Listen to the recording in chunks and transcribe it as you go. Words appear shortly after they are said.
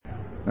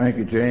Thank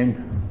you,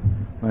 Jane.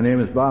 My name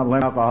is Bob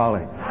Lemon,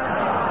 alcoholic.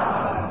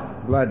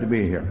 Glad to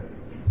be here,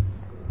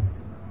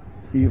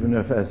 even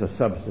if as a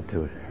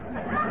substitute.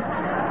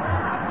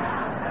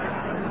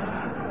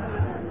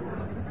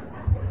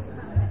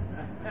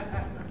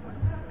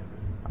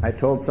 I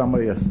told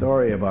somebody a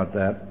story about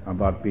that,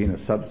 about being a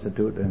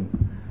substitute, and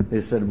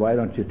they said, why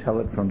don't you tell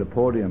it from the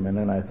podium? And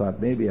then I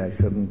thought, maybe I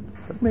shouldn't,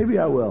 but maybe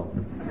I will.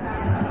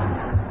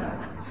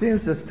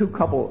 Seems these two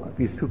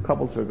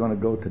couples are going to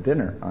go to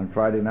dinner on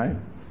Friday night.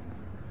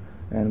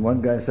 And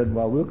one guy said,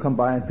 well, we'll come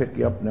by and pick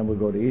you up, and then we'll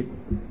go to eat.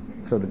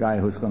 So the guy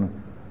who's going to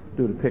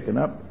do the picking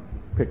up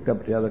picked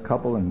up the other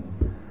couple, and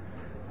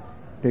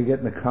they get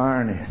in the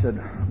car, and he said,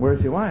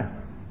 where's your wife?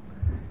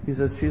 He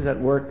says, she's at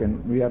work,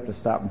 and we have to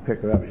stop and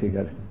pick her up. She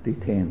got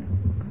detained.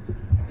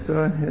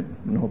 So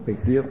it's no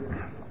big deal.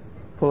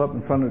 Pull up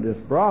in front of this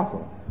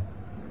brothel.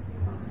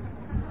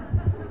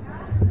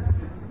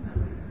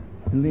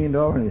 He leaned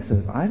over and he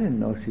says, I didn't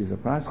know she's a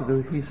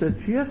prostitute. He said,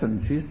 she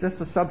isn't. She's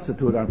just a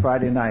substitute on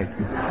Friday night.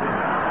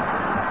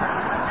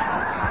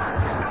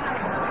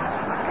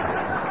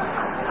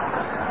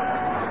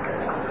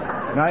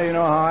 Now you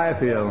know how I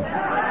feel.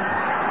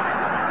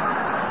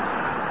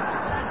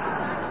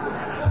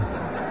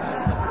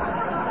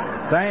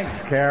 Thanks,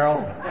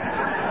 Carol.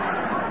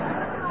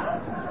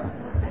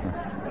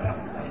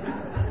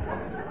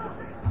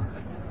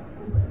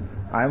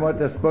 I'm what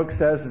this book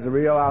says is a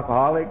real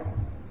alcoholic.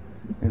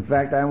 In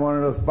fact, I'm one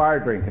of those bar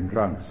drinking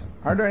drunks.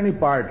 Are there any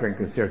bar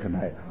drinkers here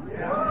tonight?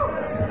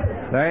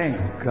 Thank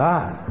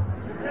God.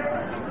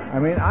 I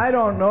mean, I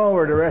don't know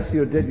where the rest of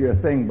you did your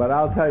thing, but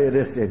I'll tell you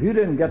this, if you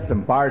didn't get some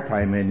bar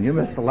time in, you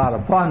missed a lot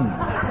of fun.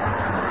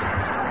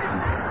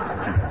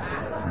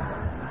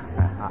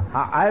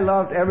 I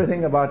loved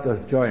everything about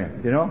those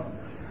joints, you know?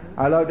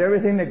 I loved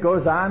everything that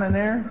goes on in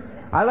there.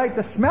 I like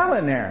the smell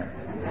in there.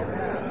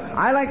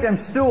 I like them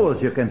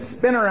stools you can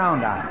spin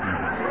around on.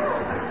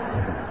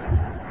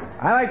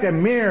 I like the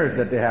mirrors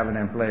that they have in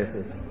them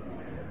places.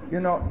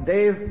 You know,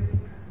 Dave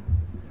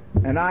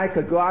and I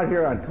could go out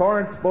here on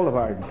Torrance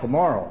Boulevard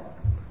tomorrow,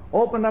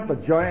 open up a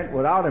joint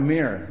without a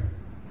mirror.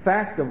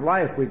 Fact of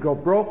life, we'd go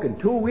broke in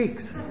 2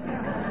 weeks.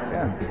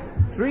 Yeah.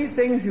 3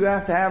 things you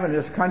have to have in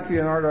this country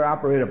in order to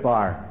operate a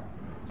bar.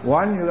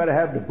 1, you got to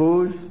have the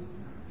booze.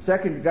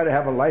 2nd, you got to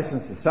have a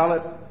license to sell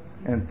it.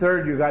 And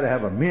 3rd, you got to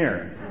have a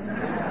mirror.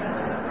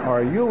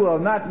 Or you will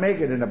not make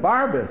it in the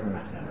bar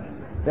business.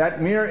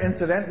 That mirror,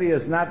 incidentally,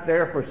 is not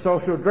there for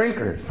social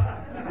drinkers.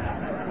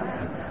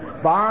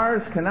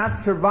 Bars cannot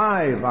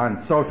survive on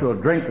social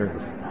drinkers.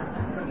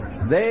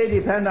 They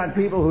depend on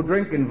people who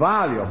drink in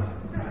volume.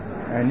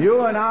 And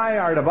you and I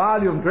are the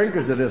volume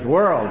drinkers of this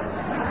world.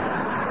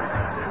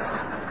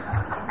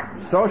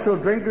 Social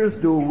drinkers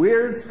do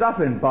weird stuff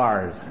in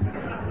bars.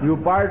 You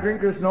bar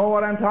drinkers know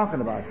what I'm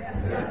talking about.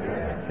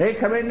 They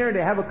come in there,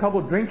 they have a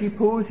couple drinky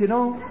poos, you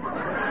know,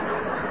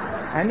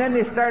 and then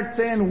they start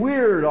saying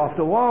weird off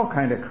the wall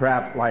kind of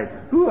crap like,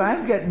 ooh,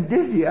 I'm getting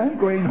dizzy, I'm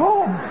going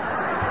home.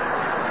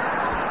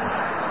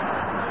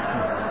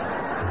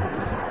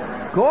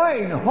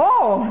 Going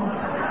home?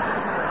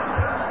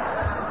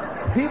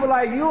 People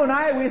like you and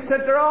I, we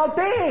sit there all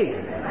day.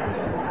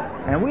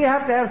 And we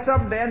have to have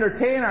something to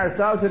entertain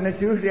ourselves, and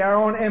it's usually our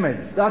own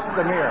image. That's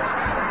the mirror.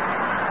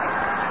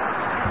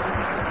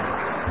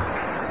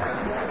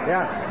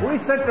 Yeah, we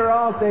sit there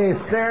all day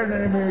staring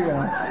in the mirror, you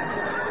know,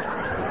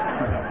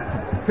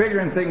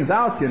 figuring things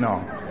out, you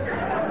know.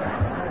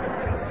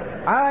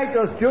 I like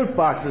those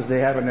jukeboxes they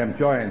have in them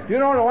joints. You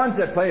know, the ones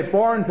that play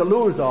Born to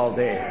Lose all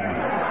day.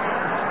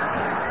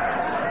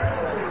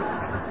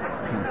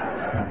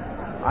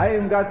 I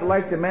even got to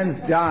like the Men's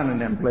John in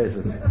them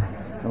places.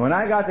 And when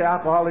I got to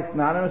Alcoholics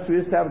Anonymous, we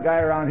used to have a guy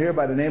around here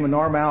by the name of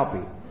Norm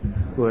Alpy,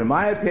 who in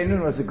my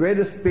opinion was the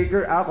greatest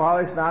speaker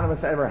Alcoholics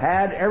Anonymous ever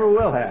had, ever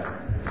will have.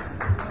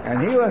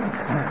 And he was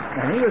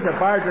a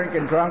bar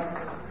drinking drunk,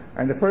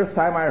 and the first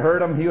time I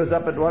heard him, he was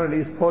up at one of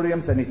these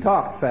podiums and he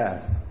talked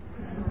fast.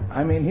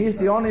 I mean, he's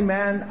the only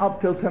man up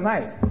till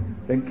tonight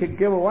that could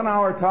give a 1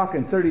 hour talk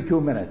in 32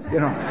 minutes,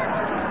 you know.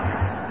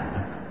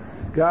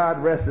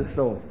 God rest his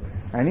soul.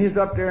 And he's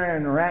up there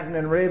and ranting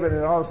and raving,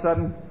 and all of a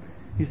sudden,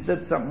 he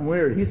said something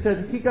weird. He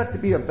said he got to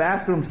be a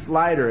bathroom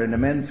slider in the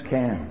men's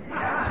can.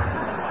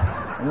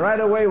 And right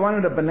away, one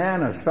of the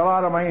bananas fell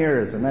out of my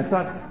ears, and I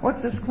thought,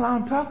 what's this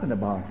clown talking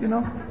about, you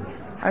know?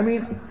 I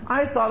mean,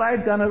 I thought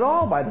I'd done it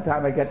all by the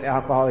time I get to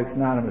Alcoholics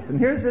Anonymous. And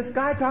here's this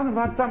guy talking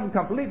about something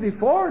completely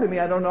foreign to me.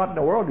 I don't know what in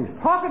the world he's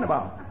talking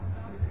about.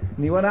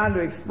 And he went on to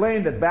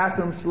explain that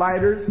bathroom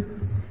sliders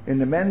in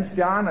the men's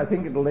John, I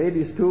think in the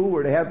ladies too,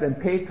 where they have them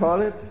pay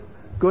toilets,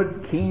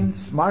 good, keen,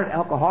 smart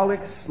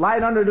alcoholics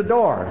slide under the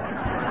door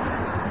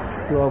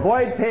to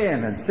avoid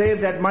paying and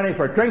save that money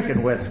for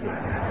drinking whiskey.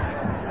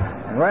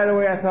 And right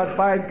away I thought,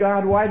 by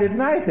God, why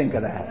didn't I think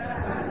of that?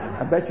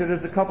 I bet you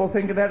there's a couple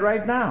thinking that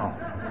right now.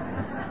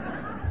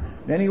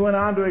 Then he went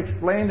on to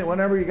explain that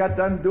whenever he got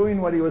done doing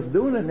what he was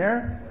doing in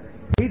there,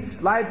 he'd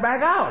slide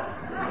back out.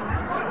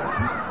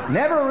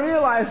 Never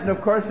realizing, of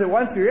course, that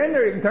once you're in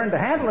there, you can turn the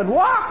handle and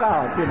walk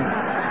out, you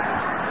know.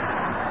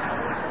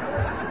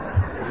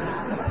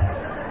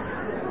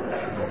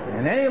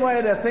 And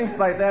anybody that thinks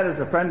like that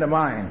is a friend of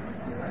mine.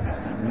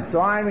 And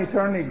so I'm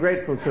eternally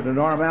grateful to the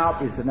Norm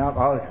Alpes and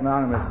Alcoholics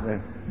Anonymous, the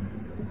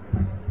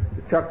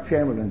Chuck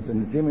Chamberlains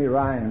and Jimmy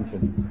Ryans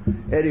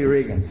and Eddie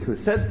Regans, who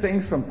said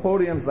things from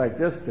podiums like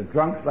this to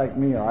drunks like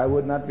me, or I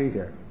would not be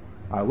here.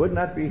 I would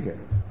not be here.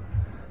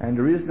 And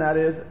the reason that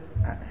is,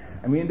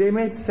 I mean, they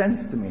made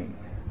sense to me.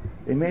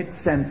 They made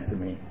sense to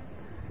me.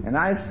 And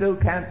I still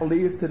can't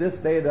believe to this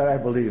day that I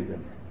believed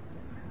them.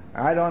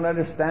 I don't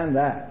understand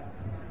that.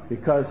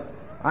 Because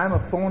I'm a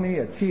phony,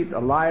 a cheat, a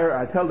liar.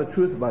 I tell the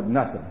truth about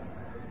nothing.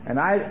 And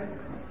I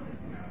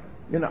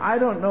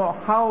don't know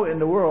how in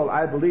the world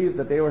I believed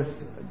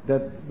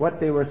that what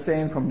they were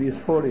saying from these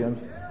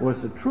podiums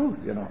was the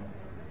truth,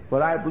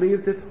 But I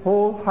believed it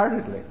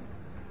wholeheartedly.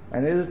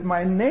 And it is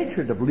my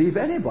nature to believe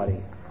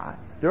anybody.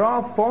 They're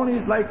all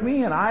phonies like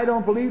me, and I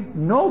don't believe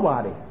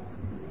nobody.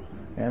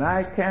 And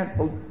I can't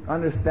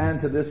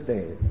understand to this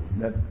day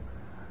that,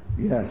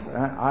 yes,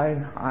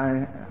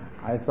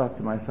 I thought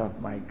to myself,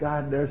 my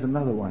God, there's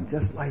another one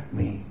just like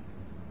me.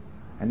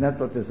 And that's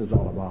what this is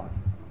all about.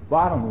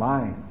 Bottom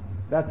line,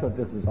 that's what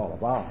this is all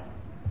about.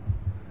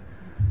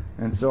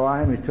 And so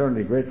I'm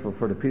eternally grateful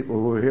for the people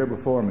who were here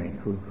before me,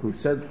 who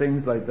said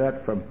things like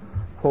that from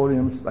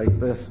podiums like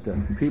this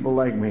to people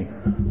like me.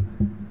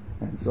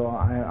 And so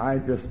I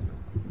just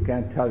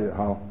can't tell you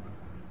how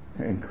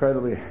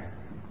incredibly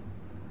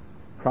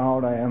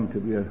proud I am to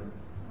be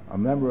a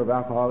member of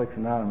Alcoholics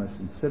Anonymous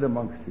and sit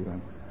amongst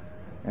you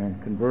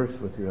and converse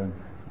with you and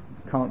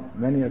count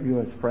many of you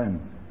as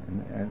friends.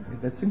 And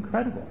it's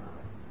incredible.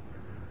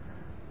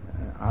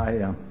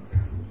 I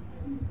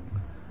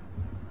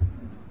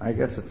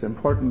guess it's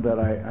important that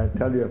I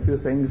tell you a few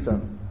things.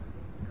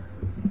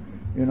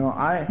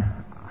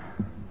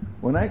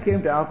 When I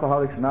came to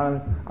Alcoholics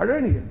Anonymous, are there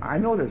any? I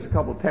know there's a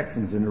couple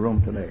Texans in the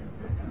room today.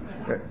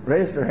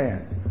 Raise their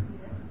hands.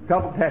 A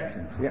couple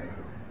Texans. Yeah.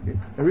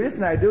 The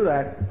reason I do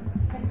that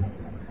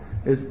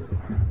is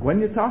when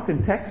you talk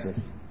in Texas,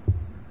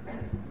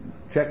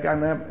 check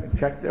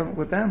them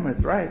with them.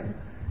 It's right.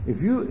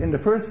 If you, in the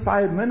first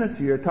 5 minutes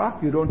of your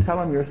talk, you don't tell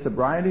them your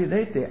sobriety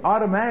date, they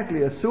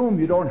automatically assume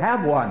you don't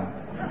have one.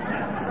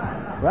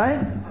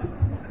 Right?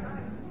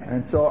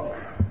 And so,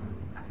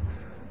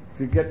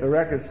 to get the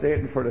record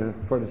stated for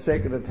the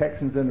sake of the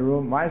Texans in the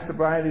room, my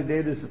sobriety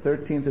date is the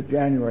 13th of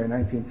January,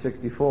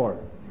 1964.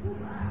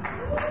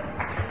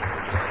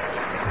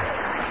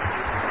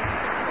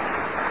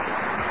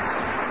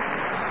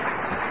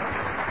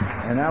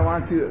 And I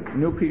want you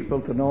new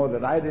people to know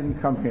that I didn't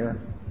come here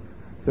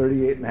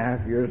 38 and a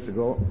half years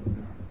ago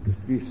to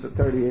be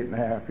 38 and a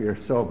half years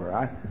sober.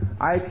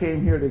 I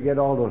came here to get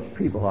all those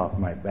people off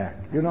my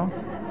back,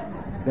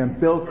 them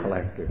bill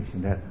collectors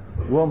and that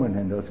woman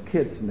and those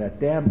kids and that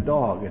damn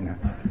dog and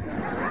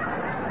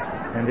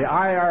the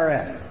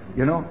IRS,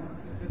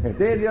 If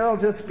they'd all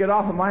just get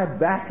off of my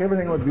back,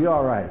 everything would be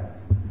all right.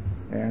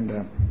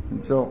 And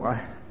so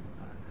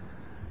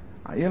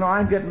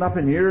I'm getting up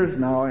in years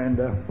now, and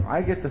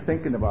I get to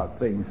thinking about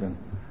things and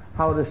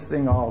how this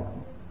thing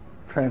all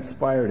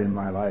transpired in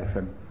my life,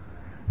 and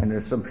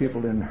there's some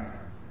people and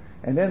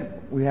then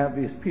we have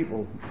these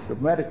people, the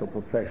medical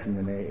profession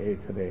in AA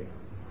today.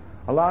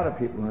 A lot of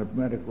people in the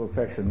medical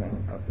profession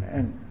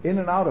and in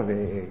and out of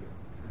AA.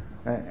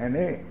 And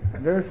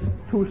there's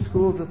two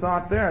schools of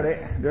thought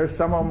there. There's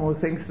some of them who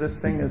thinks this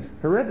thing is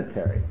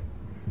hereditary.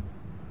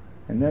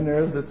 And then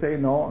there's that say,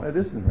 no, it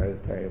isn't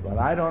hereditary. But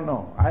I don't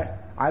know.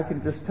 I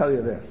can just tell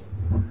you this.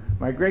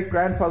 My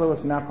great-grandfather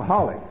was an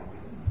alcoholic.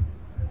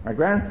 My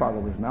grandfather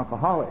was an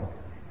alcoholic.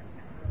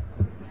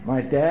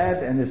 My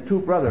dad and his two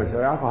brothers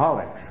are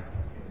alcoholics.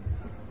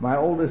 My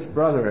oldest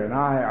brother and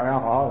I are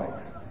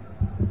alcoholics.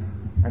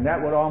 And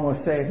that would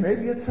almost say,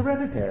 maybe it's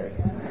hereditary.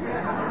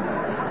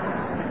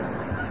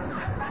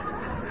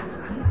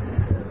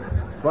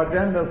 But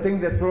then the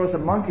thing that throws a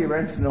monkey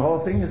wrench in the whole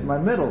thing is my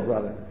middle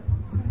brother.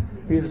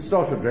 He's a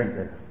social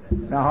drinker.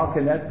 Now how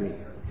can that be?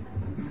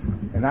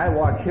 And I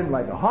watch him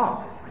like a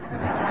hawk.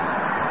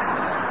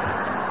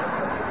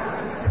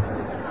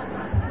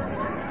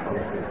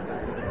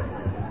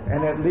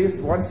 And at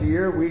least once a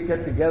year we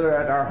get together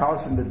at our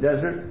house in the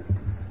desert,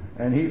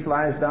 and he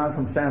flies down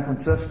from San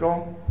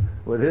Francisco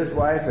with his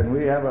wife, and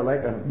we have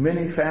like a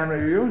mini family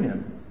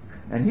reunion.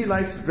 And he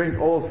likes to drink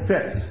Old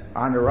Fitz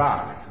on the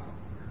rocks.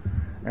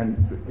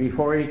 And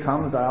before he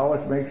comes, I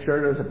always make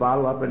sure there's a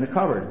bottle up in the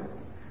cupboard.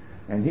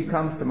 And he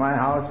comes to my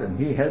house and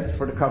he heads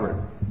for the cupboard.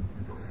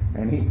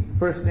 And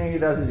first thing he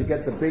does is he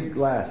gets a big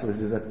glass, which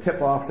is a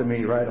tip off to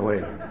me right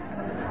away.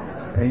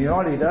 And you know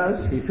what he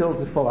does? He fills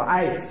it full of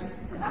ice.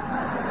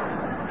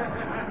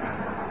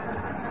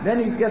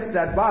 Then he gets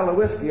that bottle of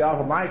whiskey out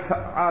of my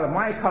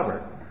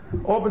cupboard,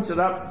 opens it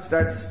up,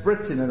 starts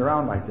spritzing it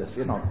around like this,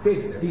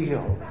 big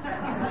deal.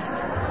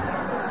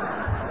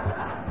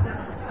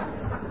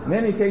 And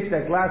then he takes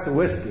that glass of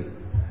whiskey,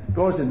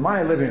 goes in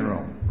my living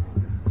room,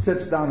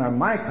 sits down on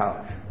my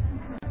couch,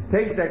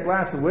 takes that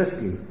glass of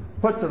whiskey,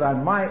 puts it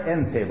on my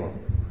end table,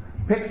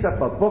 picks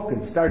up a book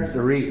and starts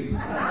to read.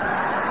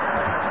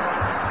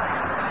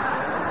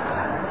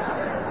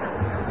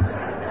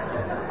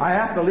 I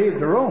have to leave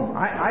the room.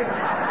 I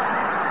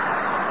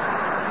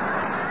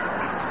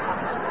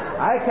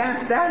can't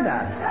stand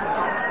that.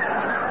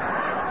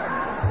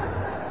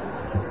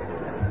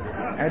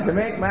 And to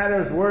make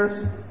matters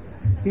worse,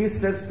 he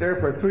sits there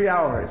for 3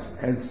 hours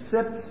and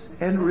sips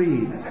and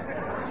reads.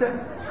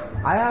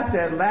 I have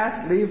to at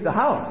last leave the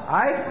house.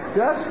 I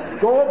just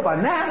go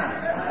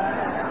bananas.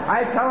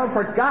 I tell him,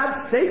 for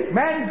God's sake,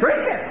 man,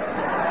 drink it.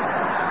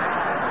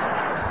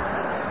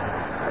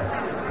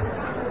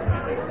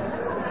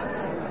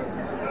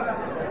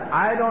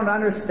 I don't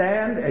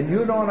understand, and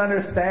you don't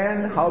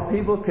understand, how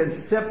people can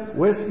sip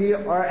whiskey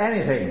or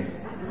anything.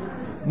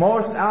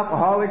 Most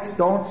alcoholics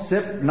don't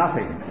sip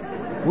nothing.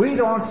 We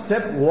don't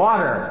sip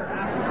water.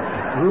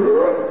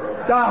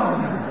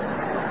 Down.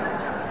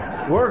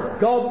 We're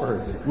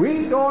gulpers.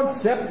 We don't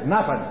sip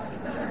nothing.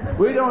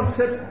 We don't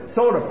sip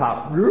soda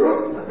pop.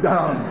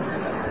 Down.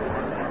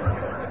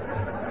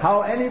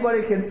 How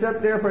anybody can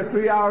sit there for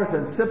 3 hours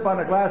and sip on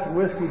a glass of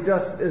whiskey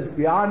just is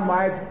beyond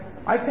my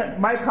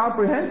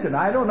comprehension.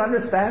 I don't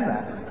understand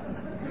that.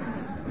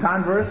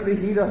 Conversely,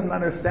 he doesn't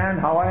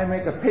understand how I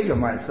make a pig of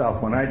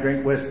myself when I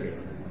drink whiskey.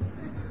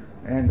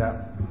 And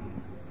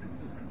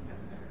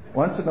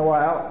once in a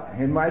while,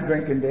 in my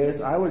drinking days,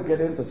 I would get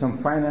into some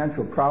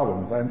financial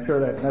problems. I'm sure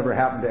that never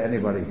happened to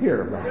anybody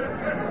here. But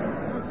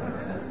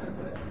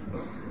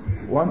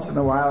once in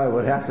a while, I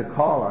would have to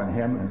call on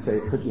him and say,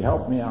 could you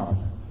help me out?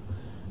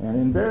 And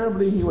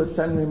invariably, he would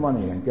send me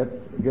money and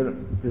get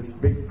this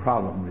big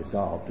problem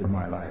resolved in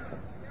my life.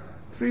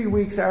 3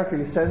 weeks after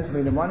he sends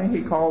me the money,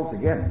 he calls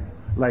again,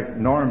 like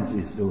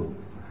Normsies do.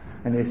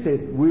 And they say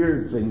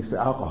weird things to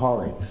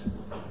alcoholics.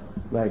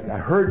 Like, I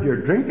heard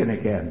you're drinking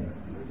again.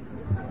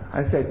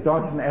 I said,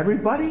 doesn't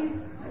everybody?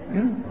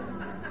 You know,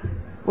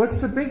 what's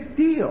the big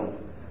deal?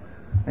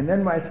 And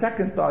then my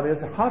second thought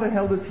is, how the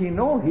hell does he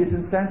know he's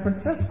in San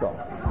Francisco?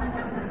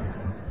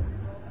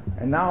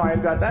 And now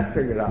I've got that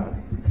figured out.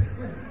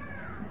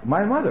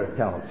 My mother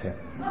tells him.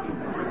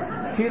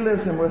 She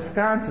lives in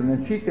Wisconsin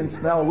and she can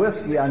smell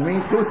whiskey on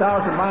me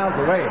 2,000 miles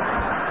away.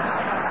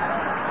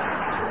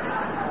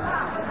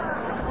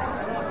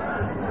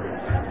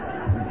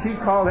 And she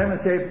called him and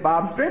said,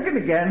 Bob's drinking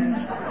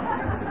again.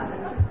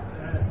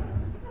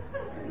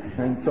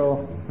 And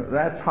so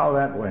that's how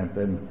that went.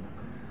 And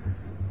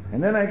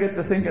then I get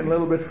to thinking a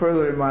little bit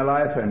further in my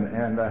life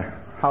and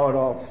how it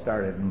all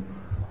started and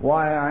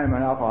why I'm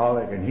an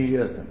alcoholic and he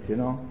isn't, you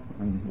know,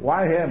 and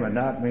why him and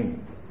not me,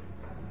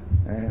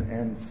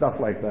 and stuff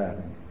like that.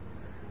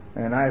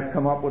 And I've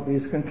come up with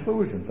these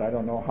conclusions. I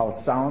don't know how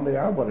sound they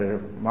are, but they're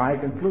my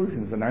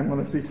conclusions, and I'm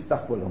going to be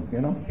stuck with them, you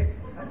know.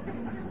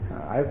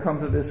 I've come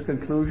to this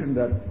conclusion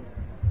that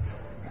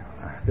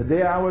the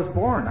day I was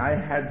born, I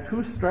had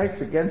 2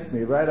 strikes against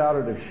me right out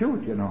of the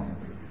chute, you know.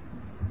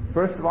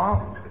 First of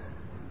all,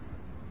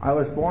 I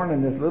was born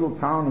in this little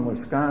town in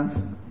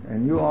Wisconsin,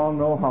 and you all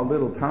know how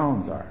little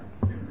towns are.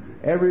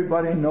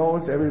 Everybody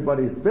knows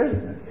everybody's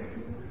business,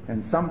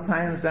 and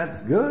sometimes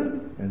that's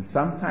good, and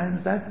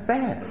sometimes that's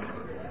bad.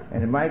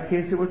 And in my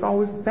case, it was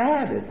always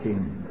bad, it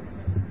seemed.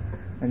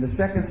 And the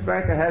second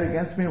strike I had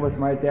against me was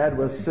my dad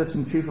was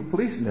assistant chief of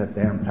police in that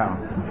damn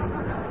town.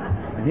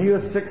 And he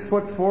was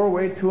 6'4",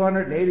 weighed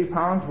 280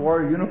 pounds,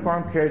 wore a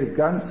uniform, carried a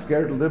gun,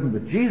 scared the living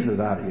bejesus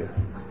out of you.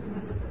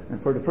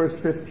 And for the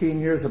first 15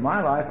 years of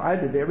my life, I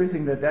did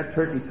everything that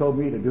turkey told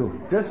me to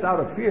do, just out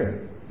of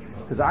fear.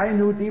 Because I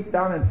knew deep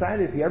down inside,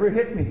 if he ever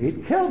hit me,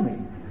 he'd kill me.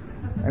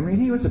 I mean,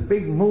 he was a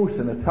big moose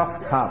and a tough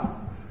cop.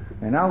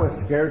 And I was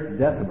scared to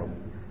death of him.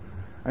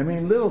 I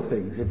mean, little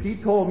things. If he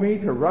told me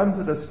to run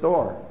to the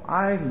store,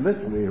 I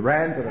literally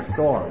ran to the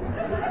store.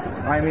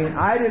 I mean,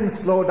 I didn't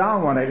slow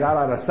down when I got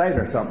out of sight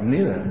or something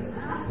either.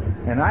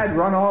 And I'd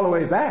run all the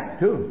way back,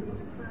 too.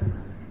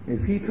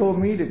 If he told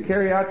me to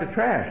carry out the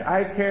trash,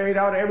 I carried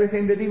out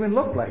everything that even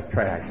looked like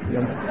trash.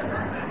 You know?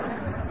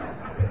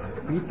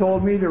 If he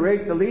told me to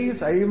rake the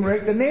leaves, I even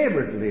raked the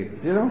neighbor's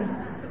leaves, you know.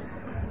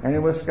 And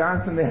in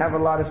Wisconsin, they have a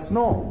lot of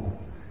snow.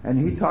 And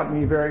he taught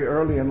me very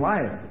early in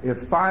life,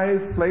 if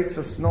 5 flakes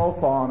of snow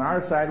fall on our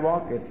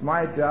sidewalk, it's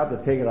my job to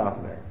take it off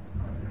there.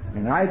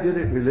 And I did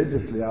it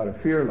religiously out of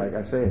fear, like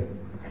I say,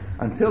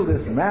 until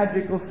this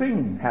magical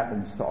thing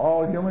happens to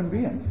all human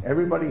beings.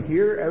 Everybody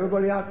here,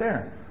 everybody out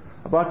there.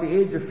 About the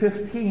age of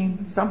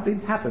 15, something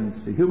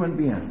happens to human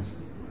beings.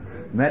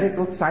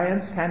 Medical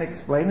science can't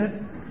explain it.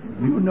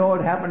 You know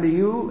it happened to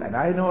you, and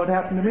I know it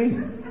happened to me.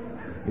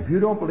 If you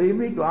don't believe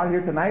me, go out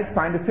here tonight,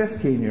 find a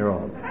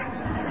 15-year-old.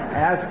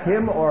 Ask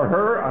him or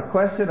her a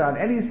question on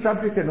any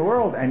subject in the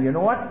world, and you know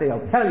what?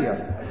 They'll tell you.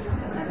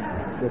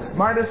 The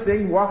smartest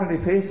thing walking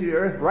the face of the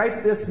earth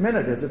right this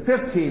minute is a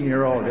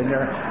 15-year-old in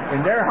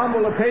their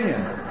humble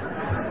opinion.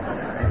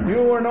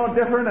 You were no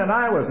different, and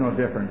I was no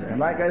different. And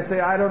like I say,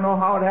 I don't know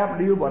how it happened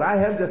to you, but I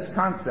have this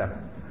concept.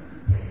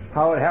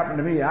 How it happened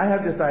to me, I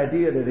have this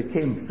idea that it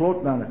came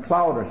floating on a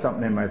cloud or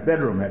something in my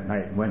bedroom at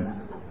night and went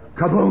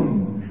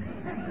kaboom!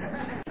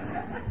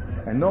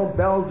 And no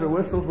bells or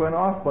whistles went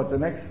off, but the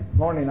next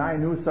morning I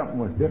knew something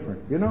was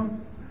different, you know?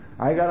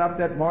 I got up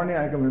that morning,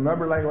 I can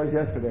remember like it was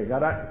yesterday.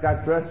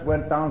 Got dressed,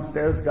 went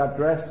downstairs, got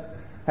dressed,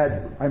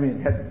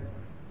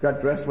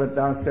 got dressed, went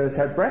downstairs,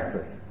 had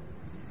breakfast.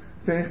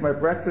 Finished my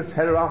breakfast,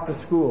 headed off to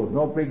school.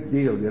 No big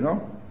deal, you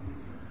know.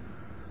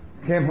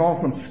 Came home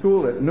from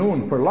school at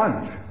noon for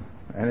lunch,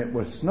 and it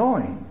was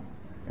snowing.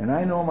 And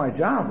I know my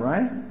job,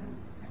 right?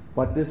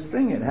 But this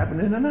thing, it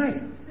happened in the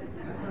night.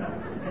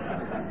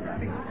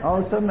 All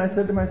of a sudden I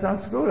said to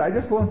myself, screw it, I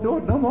just won't do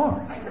it no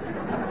more.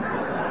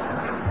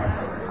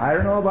 I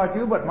don't know about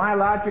you, but my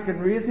logic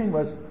and reasoning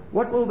was,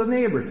 what will the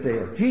neighbors say?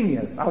 A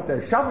genius out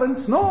there shoveling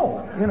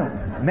snow, you know,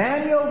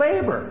 manual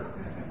labor.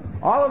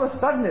 All of a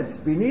sudden it's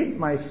beneath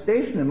my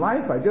station in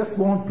life, I just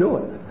won't do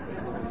it.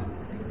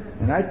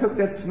 And I took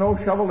that snow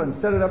shovel and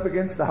set it up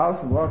against the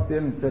house and walked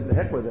in and said, to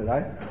heck with it.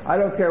 I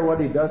don't care what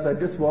he does, I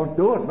just won't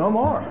do it no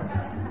more.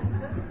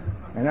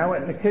 And I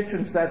went in the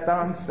kitchen, sat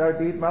down, and started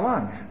to eat my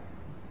lunch.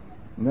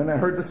 And then I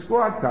heard the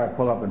squad car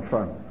pull up in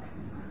front.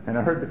 And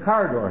I heard the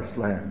car door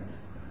slam.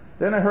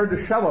 Then I heard the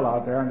shovel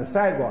out there on the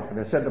sidewalk, and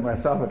I said to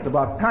myself, it's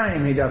about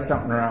time he does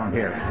something around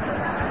here.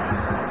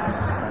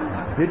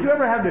 Did you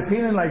ever have the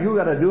feeling like you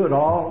got to do it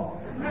all?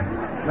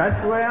 That's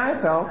the way I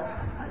felt.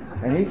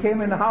 And he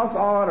came in the house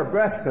all out of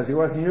breath because he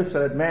wasn't used to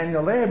that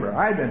manual labor.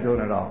 I'd been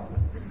doing it all.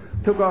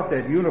 Took off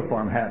that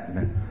uniform hat and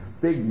that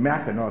big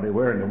mackinaw they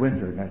wear in the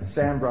winter, and that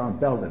Sam Brown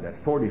belted at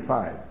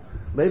 45.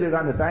 Laid it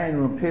on the dining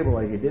room table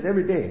like he did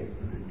every day.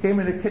 Came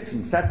in the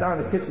kitchen, sat down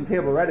at the kitchen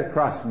table right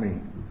across from me.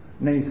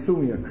 And then he threw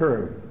me a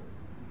curve.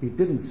 He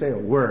didn't say a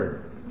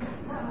word.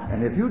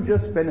 And if you've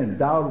just been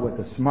endowed with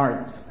the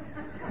smarts,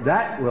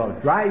 that will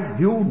drive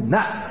you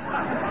nuts.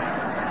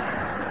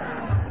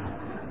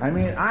 I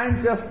mean,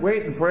 I'm just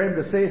waiting for him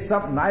to say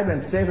something. I've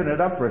been saving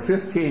it up for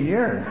 15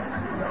 years.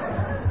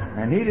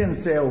 And he didn't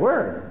say a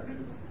word.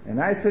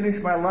 And I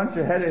finished my lunch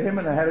ahead of him,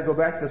 and I had to go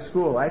back to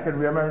school. I can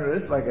remember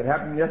this like it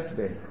happened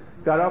yesterday.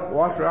 Got up,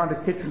 walked around the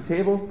kitchen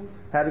table,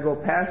 had to go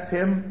past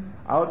him,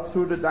 out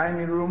through the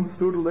dining room,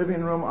 through the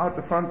living room, out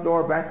the front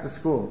door, back to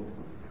school.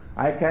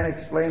 I can't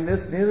explain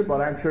this neither,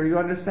 but I'm sure you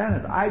understand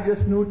it. I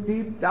just knew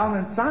deep down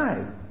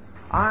inside,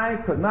 I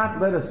could not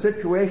let a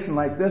situation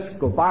like this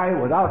go by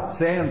without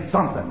saying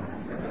something.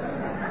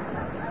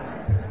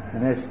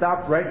 And I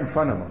stopped right in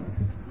front of him,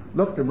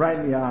 looked him right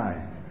in the eye,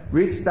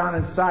 reached down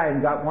inside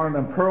and got one of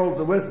them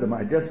pearls of wisdom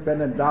I'd just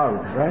been endowed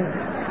with,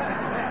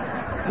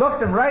 right?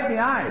 Looked him right in the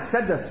eye,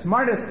 said the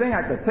smartest thing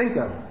I could think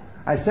of.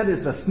 I said,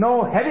 is the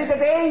snow heavy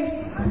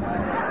today?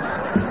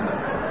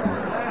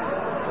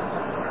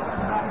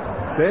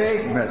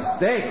 Big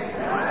mistake.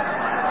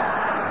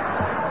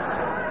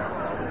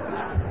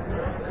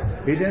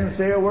 He didn't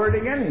say a word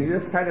again. He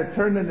just kind of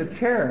turned in the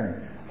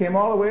chair and came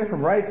all the way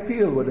from right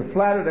field with a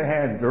flat of the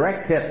hand,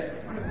 direct hit.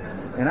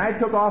 And I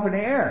took off in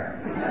the air.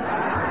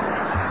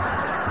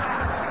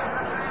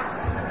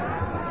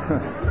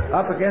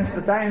 Up against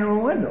the dining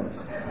room windows.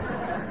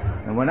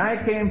 And when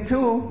I came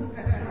to,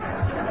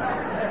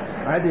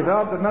 I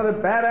developed another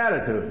bad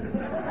attitude.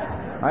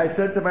 I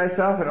said to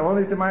myself, and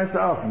only to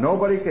myself,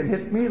 nobody can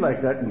hit me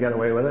like that and get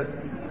away with it.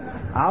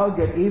 I'll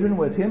get even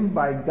with him,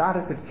 by God,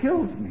 if it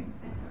kills me.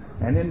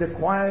 And in the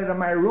quiet of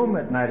my room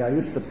at night, I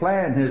used to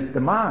plan his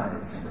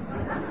demise.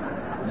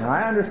 Now,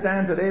 I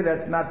understand today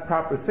that's not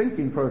proper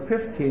thinking for a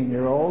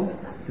 15-year-old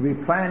to be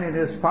planning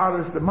his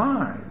father's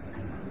demise.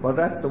 Well,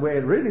 that's the way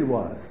it really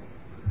was.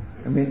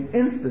 I mean,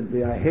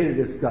 instantly I hated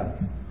his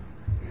guts.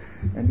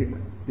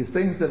 And the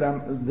things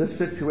that this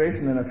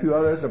situation and a few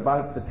others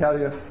about to tell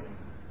you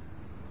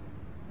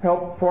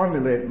helped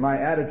formulate my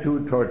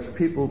attitude towards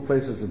people,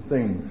 places, and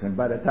things. And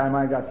by the time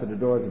I got to the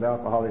doors of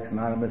Alcoholics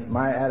Anonymous,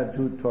 my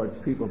attitude towards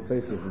people,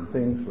 places, and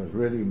things was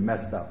really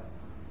messed up.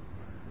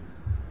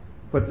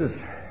 But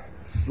this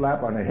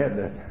slap on the head,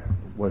 that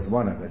was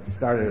one of it,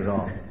 started it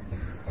all.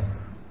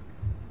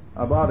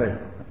 About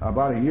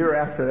a year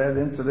after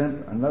that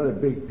incident, another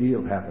big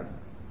deal happened.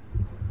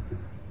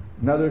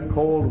 Another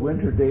cold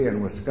winter day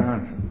in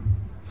Wisconsin.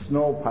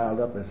 Snow piled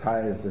up as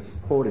high as this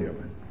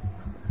podium.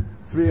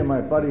 3 of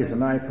my buddies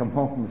and I come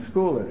home from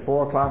school at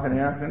 4 o'clock in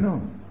the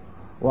afternoon.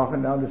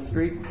 Walking down the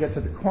street, get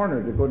to the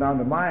corner to go down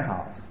to my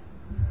house.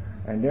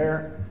 And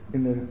there,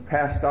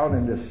 passed out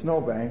in this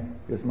snowbank,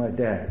 is my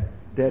dad,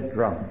 dead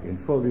drunk, in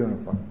full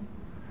uniform.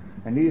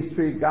 And these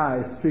 3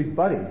 guys, 3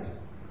 buddies,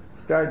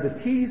 started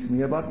to tease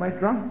me about my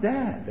drunk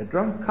dad, the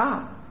drunk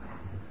cop.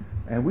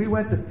 And we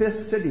went to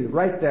Fist City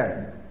right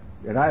there,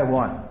 and I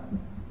won.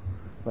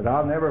 But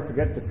I'll never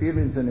forget the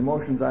feelings and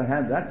emotions I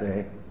had that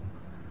day.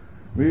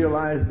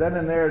 Realized then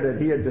and there that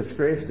he had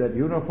disgraced that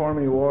uniform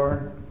he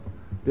wore,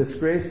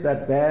 disgraced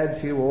that badge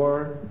he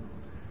wore,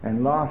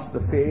 and lost the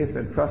faith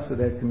and trust of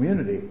that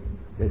community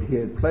that he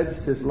had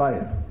pledged his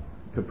life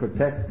to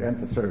protect and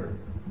to serve.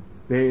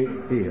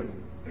 Big deal.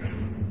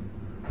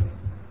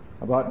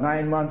 About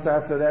 9 months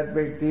after that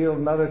big deal,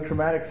 another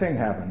traumatic thing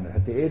happened.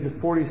 At the age of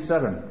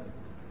 47,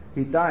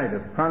 he died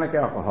of chronic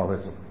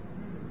alcoholism.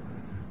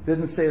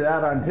 Didn't say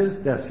that on his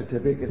death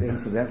certificate,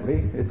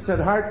 incidentally. It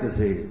said heart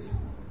disease.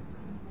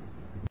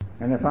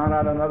 And I found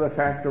out another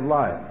fact of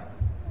life,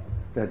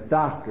 that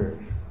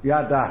doctors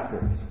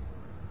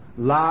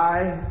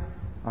lie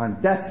on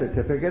death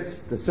certificates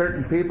to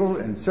certain people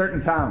in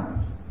certain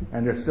towns.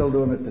 And they're still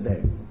doing it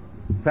today.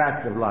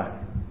 Fact of life.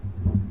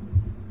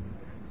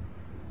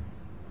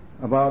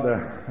 About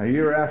a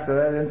year after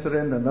that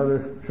incident,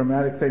 another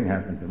traumatic thing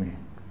happened to me.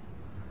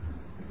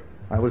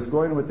 I was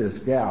going with this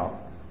gal.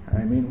 I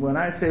mean, when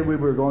I say we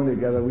were going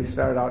together, we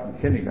started out in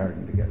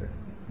kindergarten together.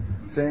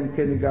 Same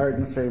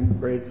kindergarten, same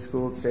grade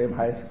school, same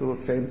high school,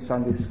 same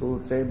Sunday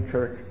school, same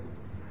church.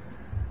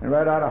 And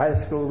right out of high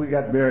school, we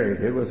got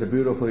married. It was a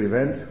beautiful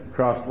event.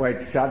 Crossed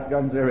white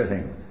shotguns,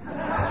 everything.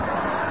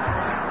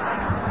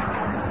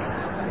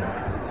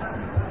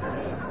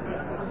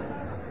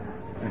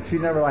 And she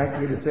never liked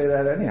me to say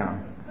that anyhow.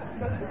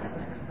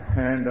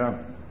 And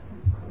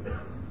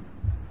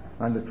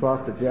on the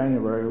 12th of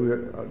January,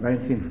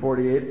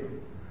 1948,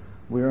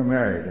 we were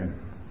married. And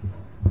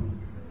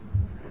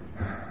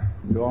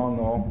you all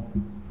know,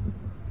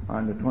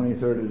 on the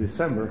 23rd of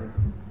December,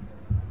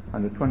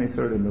 on the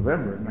 23rd of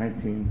November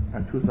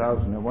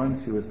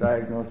 2001, she was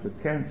diagnosed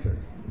with cancer.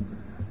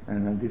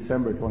 And on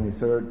December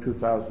 23rd,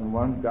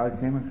 2001, God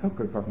came and took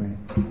her from me.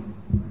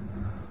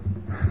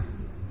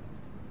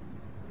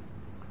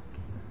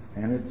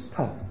 And it's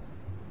tough.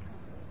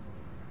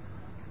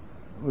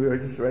 We were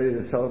just ready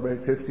to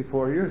celebrate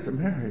 54 years of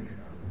marriage.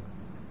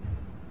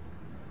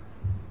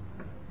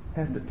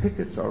 Had the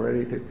tickets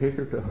already to take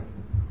her to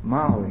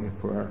Maui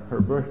for her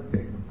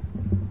birthday.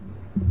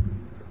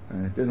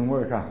 And it didn't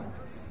work out.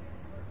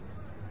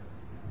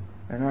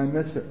 And I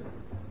miss her.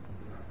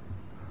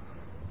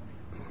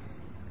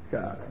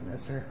 God, I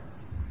miss her.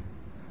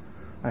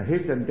 I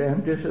hate them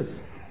damn dishes.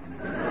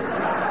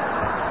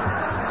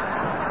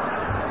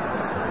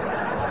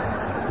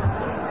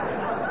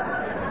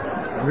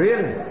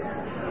 Really?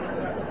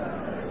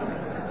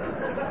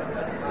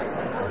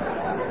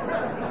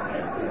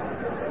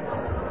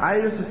 I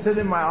used to sit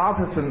in my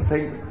office and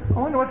think, I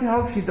wonder what the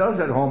hell she does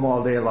at home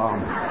all day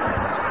long.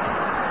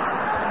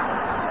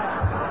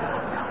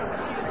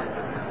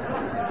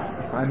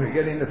 I'm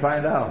beginning to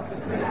find out.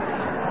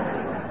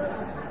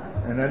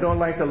 And I don't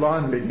like the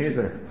laundry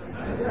neither.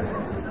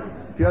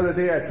 The other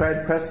day I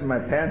tried pressing my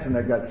pants and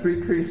I got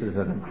 3 creases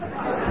in them.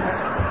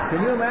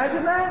 Can you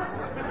imagine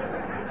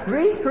that?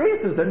 3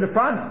 creases in the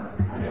front.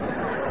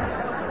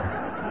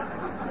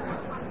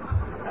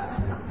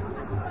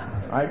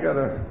 I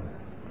gotta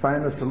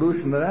find a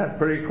solution to that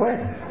pretty quick.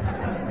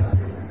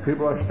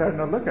 People are starting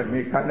to look at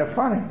me kind of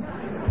funny.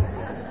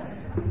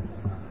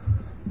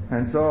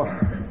 And so,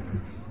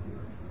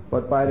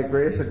 but by the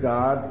grace of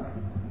God,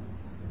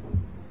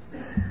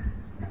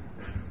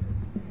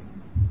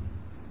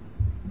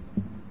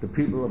 the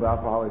people of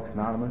Alcoholics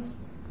Anonymous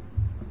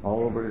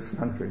all over this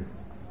country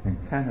and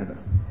Canada,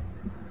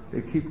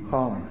 they keep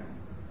calling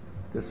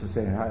just to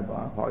say, hi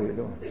Bob, how you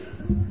doing?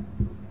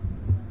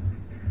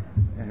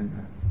 And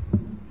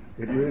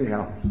it really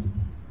helps.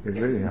 It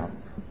really helps.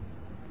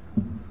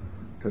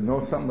 To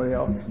know somebody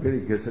else really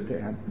gives a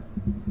damn.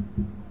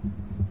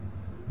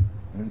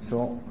 And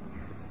so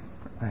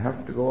I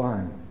have to go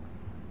on.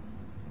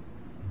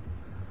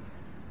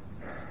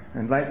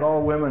 And like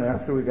all women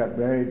after we got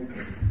married,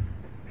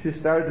 she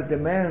started to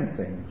demand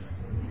things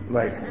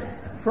like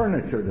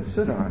furniture to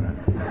sit on and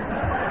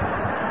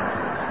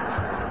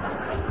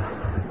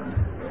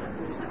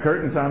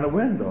curtains on the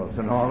windows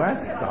and all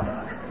that stuff.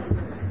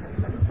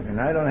 And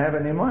I don't have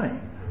any money.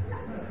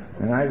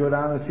 And I go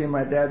down and see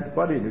my dad's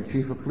buddy, the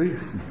chief of police,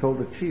 and told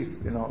the chief,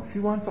 she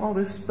wants all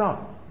this stuff.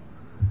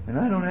 And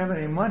I don't have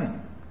any money.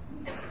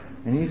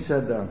 And he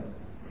said,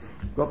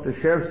 go up to the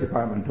sheriff's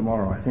department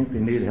tomorrow. I think they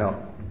need help.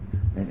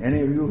 And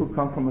any of you who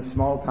come from a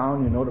small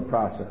town, you know the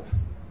process.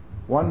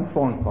 1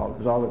 phone call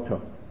is all it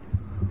took.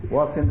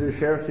 Walked into the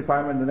sheriff's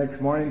department the next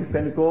morning, they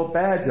pinned a gold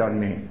badge on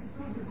me.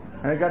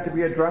 And I got to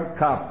be a drunk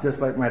cop, just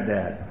like my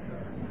dad.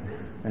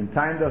 And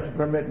time doesn't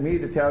permit me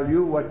to tell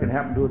you what can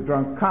happen to a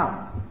drunk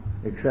cop,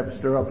 except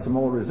stir up some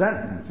old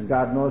resentments. And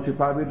God knows you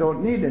probably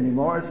don't need any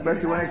more,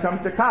 especially when it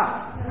comes to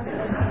cops.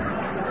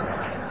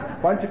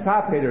 Bunch of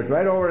cop haters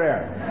right over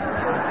there.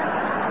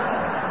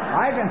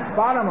 I can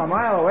spot them a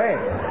mile away.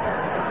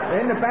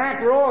 In the back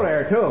row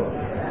there, too.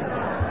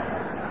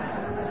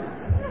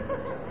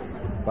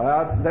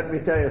 But let me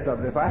tell you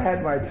something. If I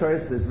had my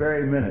choice this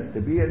very minute to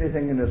be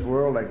anything in this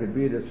world, I could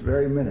be this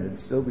very minute and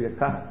still be a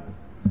cop.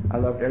 I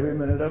loved every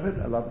minute of it.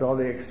 I loved all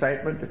the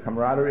excitement, the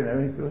camaraderie, and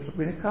everything that was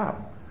being a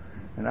cop.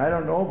 And I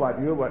don't know about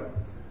you, but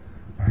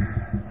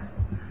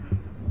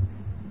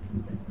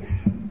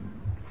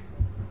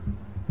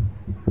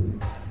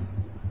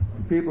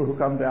people who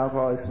come to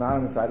Alcoholics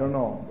Anonymous, I don't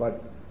know,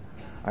 but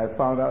I've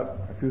found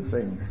out a few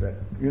things that,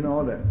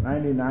 that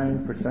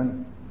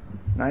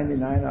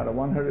 99 out of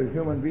 100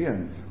 human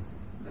beings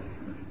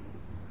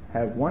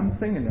have one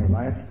thing in their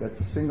life that's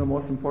the single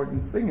most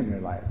important thing in their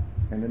life.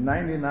 And in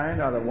 99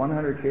 out of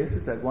 100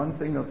 cases, that one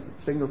single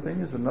thing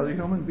is another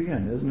human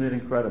being. Isn't it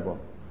incredible?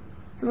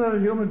 It's another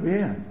human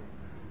being.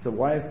 It's a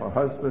wife, a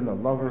husband, a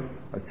lover,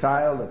 a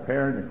child, a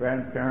parent, a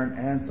grandparent,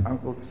 aunts,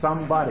 uncles.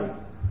 Somebody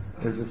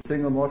is the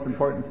single most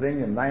important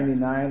thing in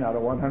 99 out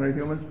of 100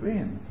 human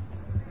beings,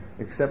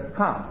 except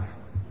cops.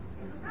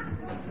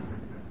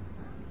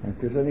 And if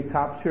there's any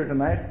cops here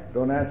tonight,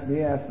 don't ask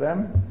me, ask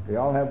them. They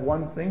all have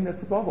one thing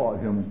that's above all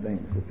human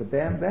things. It's a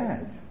damn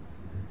badge.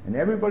 And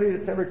everybody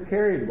that's ever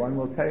carried one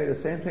will tell you the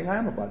same thing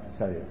I'm about to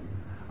tell you.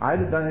 I'd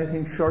have done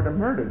anything short of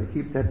murder to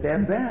keep that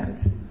damn badge,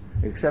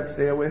 except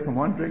stay away from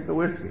one drink of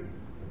whiskey.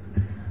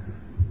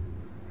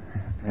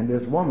 And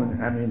this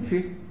woman, I mean,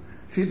 she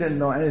didn't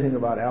know anything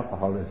about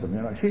alcoholism.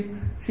 You know,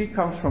 she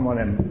comes from one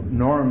of them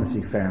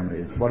Normsy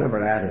families, whatever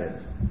that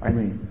is. I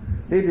mean,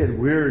 they did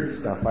weird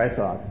stuff, I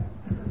thought.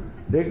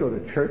 They go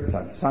to church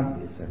on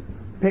Sundays and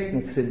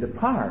picnics in the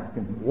park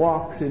and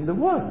walks in the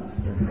woods.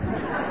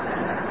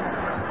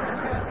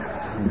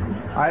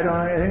 I don't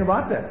know anything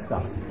about that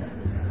stuff.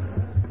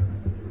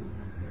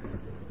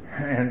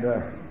 And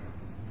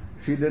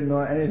she didn't know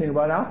anything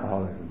about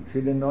alcoholism. She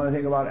didn't know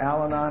anything about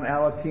Al-Anon,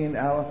 Alateen,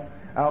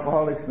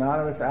 Alcoholics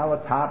Anonymous,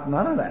 Alatot,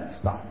 none of that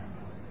stuff.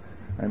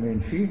 I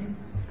mean, she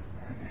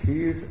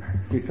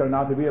turned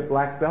out to be a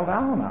black belt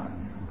Al-Anon.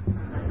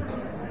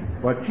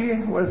 But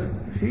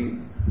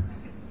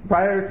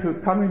prior to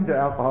coming to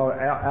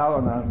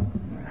Al-Anon,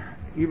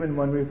 even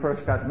when we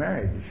first got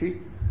married,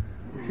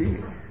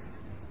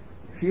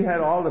 she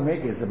had all the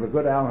makings of a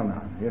good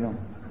Al-Anon, you know.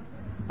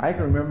 I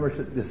can remember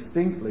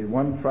distinctly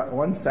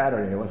one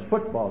Saturday, it was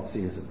football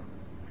season.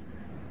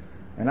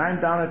 And I'm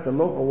down at the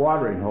local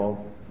watering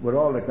hole with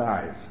all the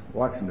guys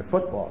watching the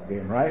football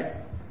game, right?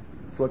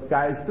 That's what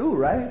guys do,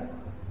 right?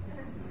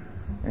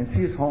 And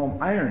she's home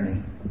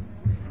ironing.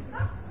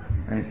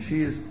 And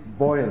she's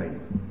boiling.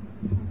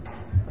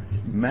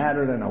 She's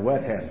madder than a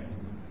wet hen.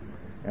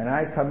 And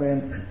I come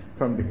in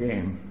from the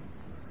game,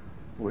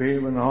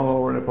 waving all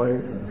over the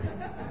place,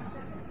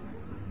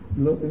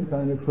 looking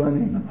kind of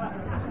funny.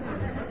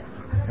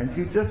 And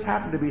she just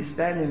happened to be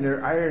standing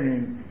there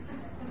ironing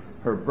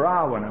her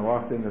bra when I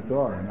walked in the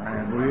door. And I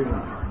am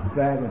waving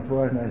back and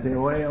forth, and I say,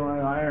 what do you want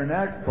to iron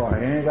that for?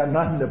 You ain't got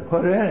nothing to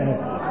put in it.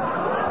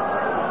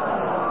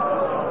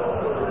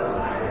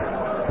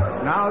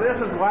 Now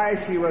this is why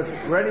she was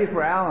ready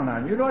for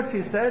Al-Anon. You know what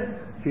she said?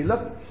 She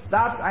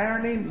stopped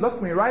ironing,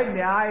 looked me right in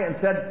the eye, and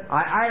said,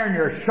 I iron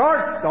your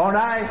shorts, don't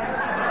I?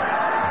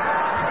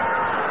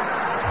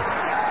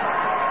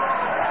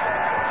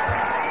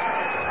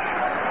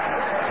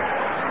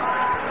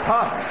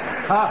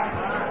 Huh.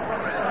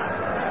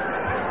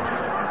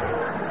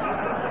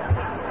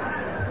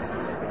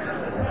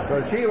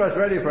 So she was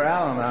ready for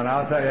Al-Anon,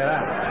 I'll tell you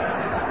that.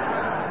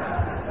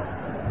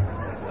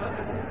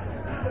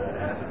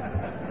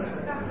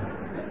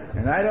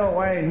 And I don't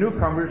want any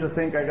newcomers to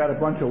think I got a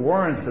bunch of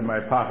warrants in my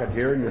pocket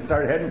here and you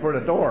start heading for the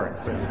door.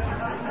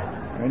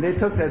 I mean, they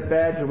took that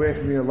badge away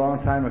from me a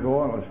long time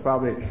ago, and it was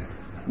probably,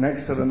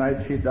 next to the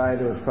night she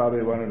died, it was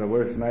probably one of the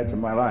worst nights of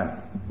my life.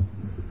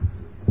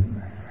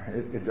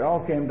 It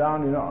all came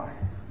down, you know.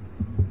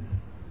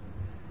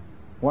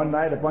 One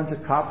night a bunch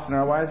of cops and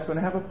our wives were going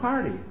to have a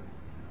party.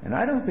 And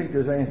I don't think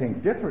there's anything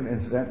different,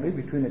 incidentally,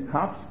 between the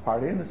cops'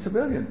 party and the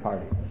civilian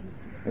party.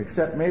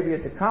 Except maybe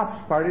at the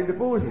cops' party the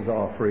booze is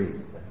all free.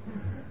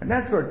 And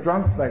that's where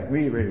drunks like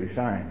me really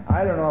shine.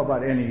 I don't know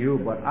about any of you,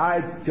 but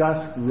I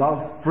just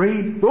love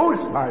free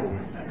booze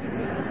parties.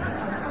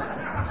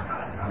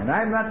 And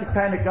I'm not the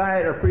kind of guy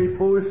at a free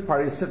booze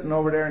party sitting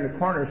over there in the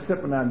corner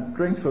sipping on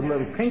drinks with a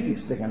little pinky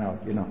sticking out,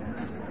 you know.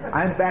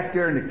 I'm back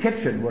there in the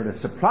kitchen where the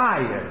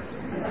supply is.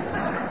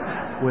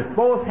 With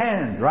both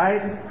hands,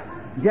 right?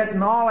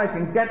 Getting all I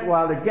can get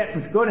while the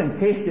getting's good in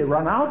case they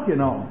run out, you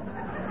know.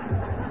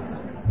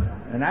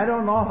 And I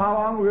don't know how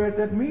long we were at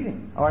that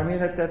meeting.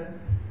 At that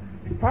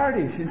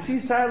party. And she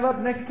sidled up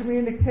next to me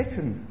in the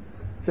kitchen.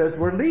 Says,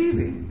 we're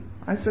leaving.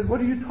 I said, what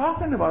are you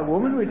talking about,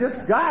 woman? We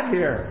just got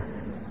here.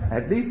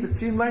 At least it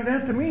seemed like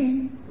that to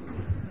me.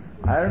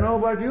 I don't know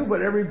about you,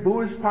 but every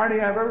booze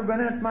party I've ever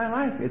been at in my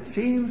life, it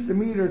seems to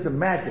me there's a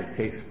magic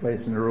takes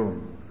place in the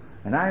room.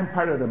 And I'm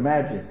part of the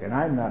magic, and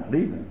I'm not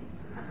leaving.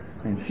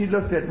 And she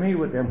looked at me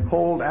with them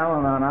cold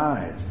Al-Anon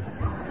eyes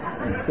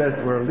and says,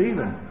 we're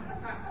leaving.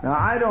 Now,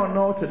 I don't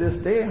know to this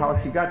day how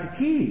she got the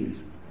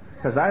keys,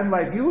 because I'm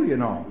like you, you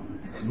know.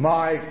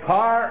 My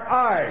car,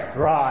 I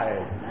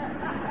drive.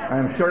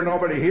 I'm sure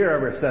nobody here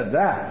ever said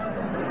that.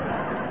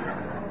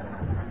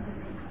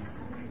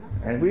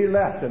 And we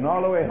left, and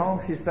all the way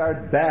home she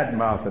started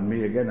bad-mouthing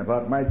me again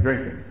about my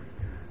drinking.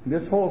 And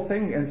this whole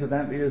thing,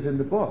 incidentally, is in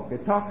the book.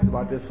 It talks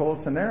about this whole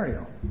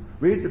scenario.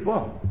 Read the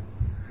book.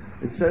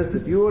 It says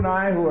that you and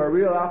I, who are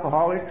real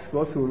alcoholics,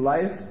 go through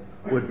life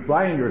with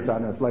blinders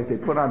on us like they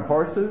put on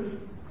horses,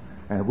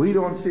 and we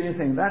don't see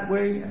anything that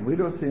way, and we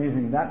don't see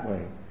anything that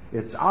way.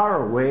 It's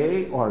our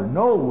way or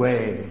no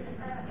way.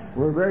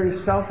 We're very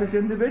selfish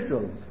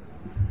individuals.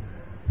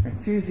 And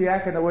she's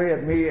yakking away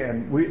at me,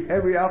 and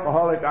every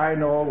alcoholic I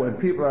know, when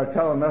people are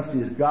telling us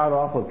these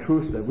god-awful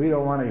truths that we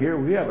don't want to hear,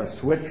 we have a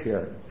switch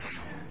here.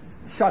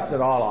 Shuts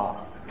it all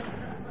off.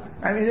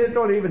 I mean, it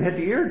don't even hit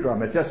the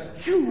eardrum. It just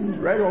shoots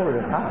right over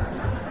the top.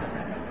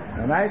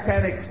 And I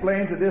can't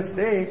explain to this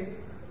day,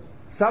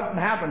 something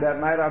happened that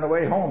night on the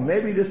way home.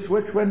 Maybe the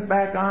switch went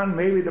back on,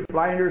 maybe the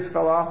blinders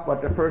fell off,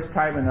 but the first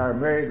time in our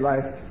married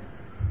life,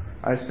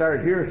 I started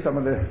to hear some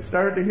of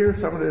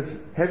this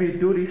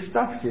heavy-duty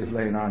stuff she's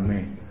laying on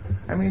me.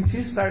 I mean,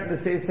 she's starting to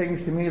say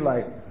things to me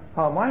like,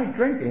 how my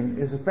drinking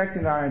is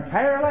affecting our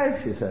entire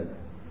life, she said.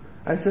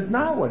 I said,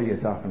 now what are you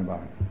talking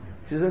about?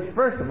 She said,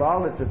 first of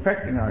all, it's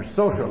affecting our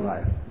social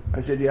life.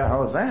 I said, yeah,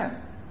 how's that?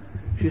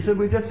 She said,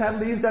 we just had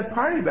to leave that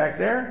party back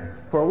there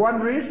for one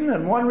reason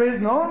and one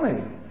reason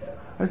only.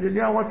 I said,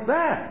 yeah, what's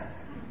that?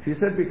 She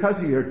said,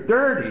 because of your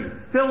dirty,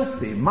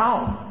 filthy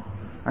mouth.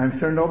 I'm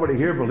sure nobody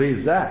here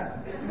believes that.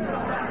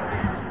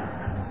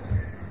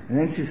 And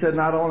then she said,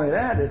 not only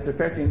that, it's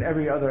affecting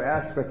every other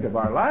aspect of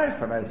our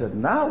life. And I said,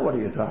 now what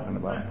are you talking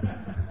about?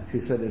 She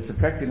said, it's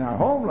affecting our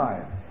home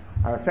life,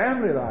 our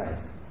family life,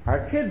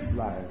 our kids'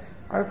 lives,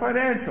 our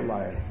financial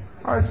life,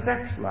 our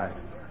sex life,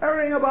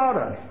 everything about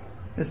us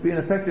is being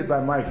affected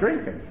by my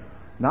drinking.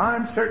 Now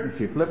I'm certain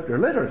she flipped her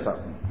lid or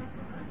something.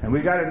 And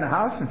we got in the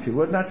house and she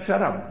would not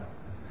shut up.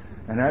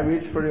 And I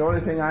reached for the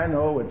only thing I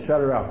know would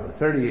shut her up,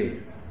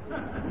 38.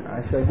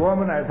 I said,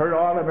 woman, I've heard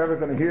all I'm ever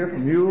going to hear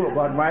from you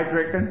about my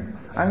drinking.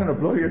 I'm going to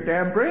blow your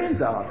damn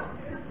brains out.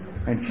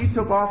 And she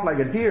took off like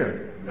a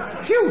deer.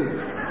 Phew!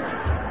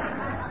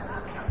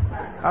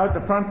 Out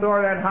the front door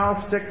of that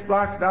house, 6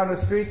 blocks down the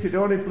street to the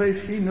only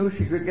place she knew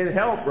she could get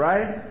help,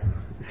 right?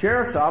 The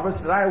sheriff's office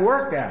that I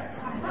work at.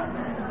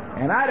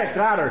 And I'd have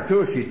got her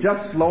too if she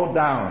just slowed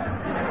down.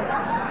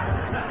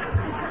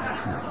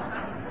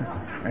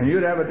 And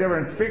you'd have a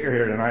different speaker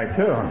here tonight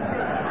too.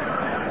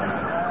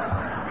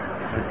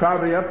 You'd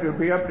probably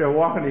be up there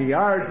walking the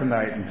yard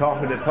tonight and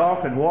talking the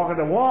talk and walking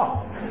the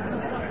walk.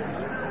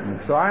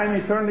 So I'm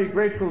eternally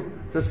grateful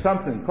to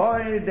something. Call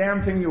it any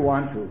damn thing you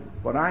want to.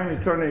 But I'm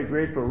eternally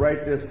grateful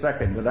right this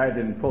second that I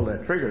didn't pull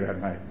that trigger that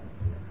night.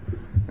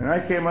 And I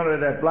came out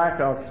of that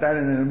blackout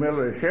standing in the middle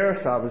of the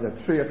sheriff's office at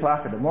 3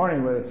 o'clock in the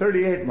morning with a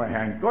 38 in my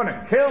hand, going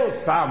to kill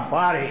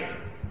somebody.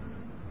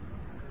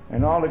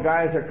 And all the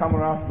guys are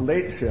coming off the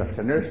late shift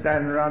and they're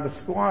standing around the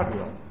squad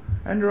room.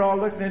 And they're all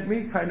looking at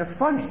me kind of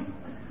funny.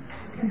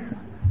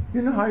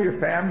 You know how your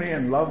family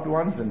and loved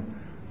ones and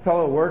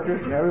fellow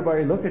workers and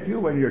everybody look at you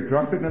when you're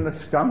drunken in a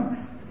skunk?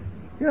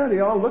 You know, they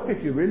all look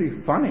at you really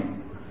funny.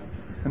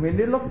 I mean,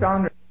 they look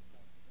down there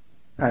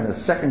kind of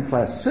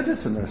second-class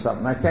citizen or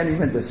something. I can't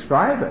even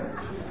describe it.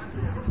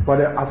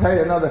 But I'll tell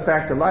you another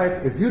fact of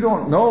life. If you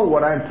don't know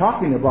what I'm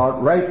talking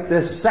about right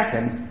this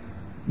second,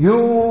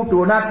 you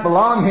do not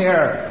belong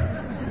here.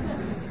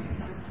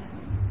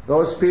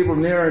 Those people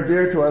near and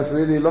dear to us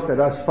really look at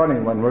us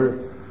funny when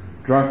we're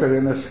drunker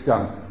than a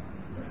skunk.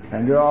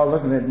 And they're all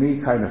looking at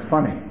me kind of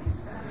funny.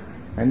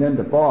 And then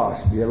the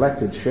boss, the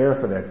elected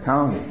sheriff of that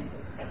county,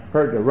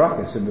 heard the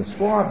ruckus in the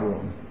squad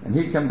room. And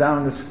he came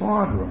down to the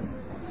squad room.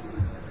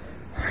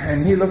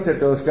 And he looked at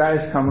those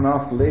guys coming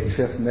off the late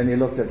shift, and then he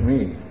looked at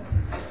me.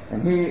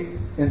 And he,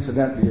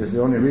 incidentally, is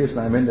the only reason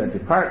I'm in that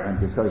department,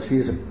 because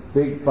he's a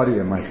big buddy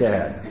of my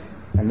dad.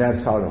 And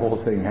that's how the whole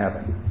thing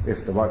happened.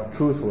 If the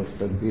truth was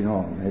to be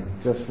known,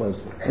 it just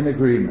was in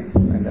agreement,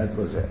 and that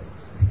was it.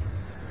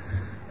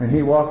 And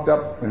he walked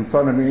up in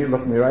front of me,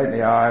 looked me right in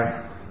the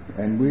eye,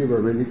 and we were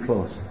really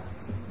close.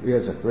 He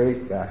is a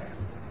great guy.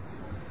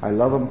 I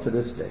love him to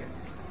this day.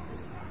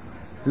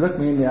 He looked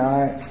me in the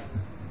eye,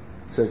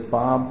 says,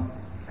 Bob,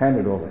 hand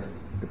it over,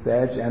 the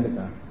badge and the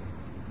gun.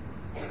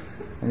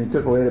 And he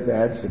took away the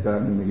badge, the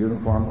gun, and the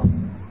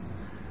uniform.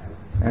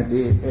 At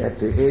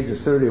the age of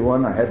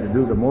 31, I had to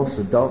do the most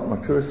adult,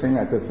 mature thing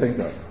I could think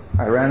of.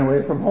 I ran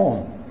away from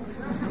home.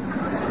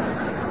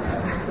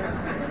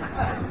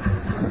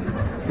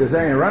 If there's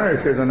any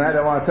runners here tonight,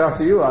 I want to talk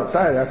to you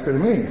outside after the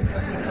meeting.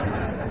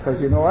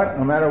 Because you know what?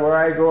 No matter where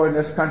I go in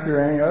this country or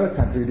any other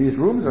country, these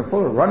rooms are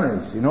full of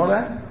runners. You know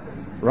that?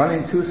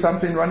 Running to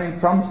something, running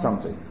from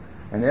something.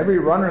 And every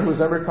runner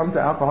who's ever come to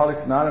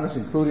Alcoholics Anonymous,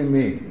 including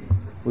me,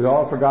 we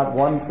all forgot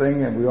one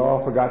thing and we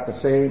all forgot the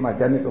same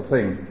identical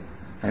thing.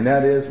 And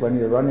that is when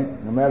you're running,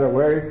 no matter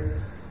where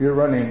you're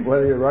running,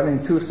 whether you're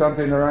running to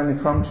something or running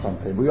from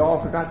something, we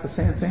all forgot the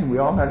same thing. We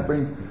all had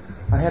to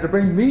I had to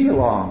bring me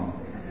along.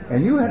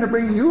 And you had to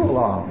bring you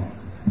along.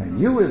 And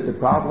you is the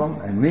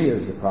problem and me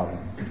is the problem.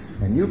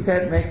 And you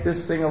can't make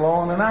this thing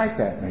alone and I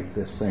can't make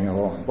this thing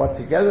alone. But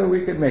together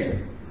we can make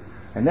it.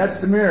 And that's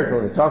the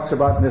miracle it talks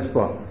about in this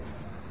book.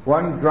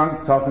 One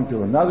drunk talking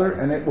to another,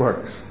 and it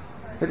works.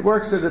 It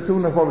works to the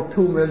tune of over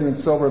 2 million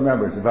sober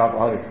members of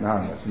Alcoholics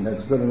Anonymous, and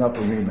that's good enough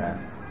for me,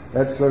 man.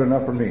 That's good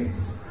enough for me.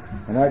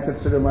 And I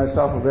consider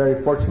myself a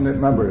very fortunate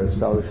member of this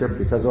fellowship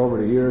because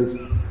over the years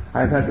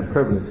I've had the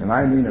privilege, and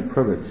I mean a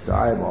privilege, to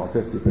eyeball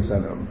 50%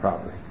 of them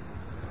properly.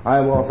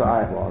 Eyeball to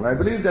eyeball. And I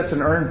believe that's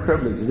an earned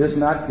privilege. It is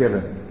not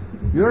given.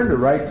 You earn the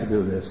right to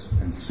do this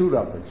and suit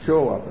up and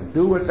show up and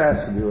do what's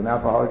asked of you in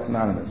Alcoholics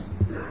Anonymous.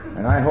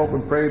 And I hope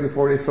and pray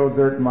before they throw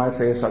dirt in my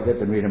face, I'll get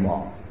to meet them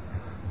all.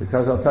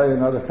 Because I'll tell you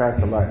another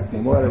fact of life.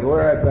 No matter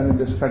where I've been in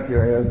this country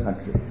or any other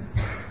country,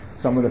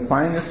 some of the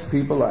finest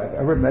people I've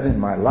ever met in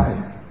my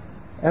life,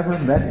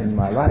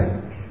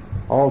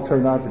 all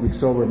turned out to be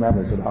sober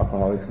members of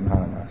Alcoholics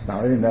Anonymous.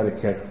 Now, isn't that a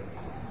kick?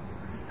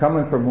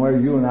 Coming from where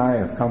you and I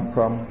have come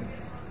from,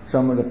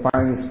 some of the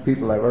finest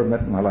people I've ever met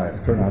in my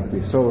life turn out to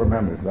be sober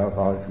members of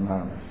Alcoholics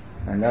Anonymous.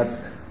 And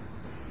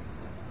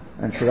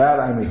for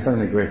that I'm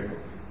eternally grateful.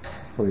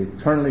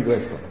 Eternally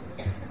grateful.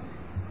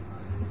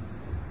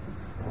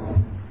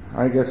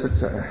 I guess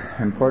it's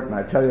important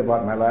I tell you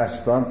about my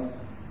last drunk,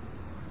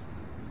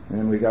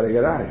 and we got to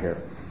get out of here.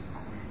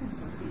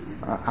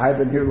 I've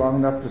been here long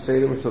enough to say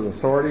this with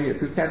authority. If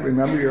you can't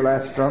remember your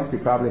last drunk, you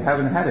probably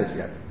haven't had it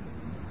yet.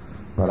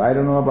 But I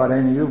don't know about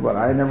any of you, but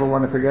I never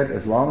want to forget,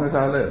 as long as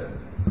I live,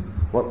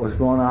 what was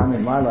going on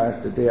in my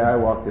life the day I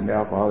walked into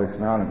Alcoholics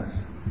Anonymous,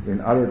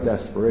 in utter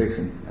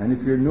desperation. And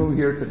if you're new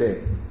here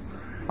today,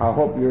 I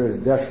hope you're as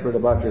desperate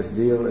about this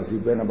deal as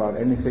you've been about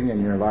anything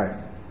in your life.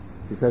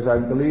 Because I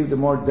believe the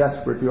more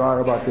desperate you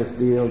are about this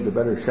deal, the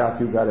better shot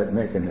you got at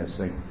making this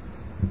thing.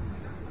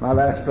 My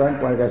last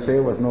drink, like I say,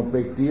 was no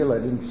big deal. I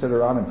didn't sit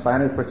around and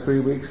plan it for 3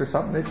 weeks or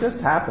something. It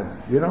just happened,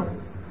 you know.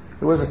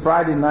 It was a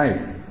Friday night,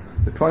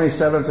 the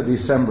 27th of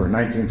December,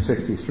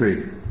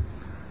 1963.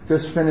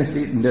 Just finished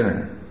eating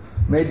dinner.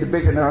 Made the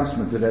big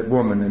announcement to that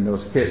woman and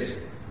those kids.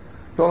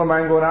 Told them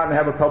I'm going out and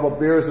have a couple of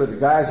beers with the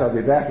guys. I'll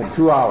be back in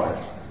 2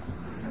 hours.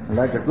 And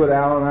like a good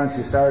Al-Anon,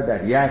 she started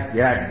that yak,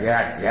 yak,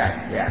 yak,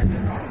 yak, yak.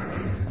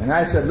 And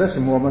I said,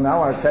 listen, woman, I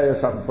want to tell you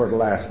something for the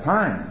last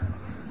time.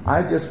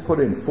 I just put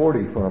in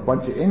 40 for a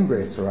bunch of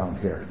ingrates around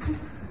here.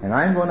 And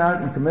I'm going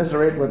out and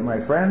commiserate with my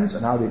friends,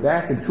 and I'll be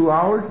back in 2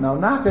 hours. Now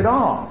knock it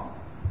off.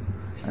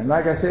 And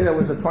like I said, it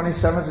was the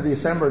 27th of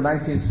December,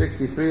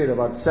 1963, at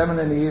about 7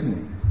 in the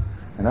evening.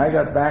 And I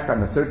got back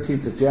on the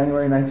 13th of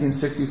January,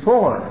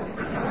 1964.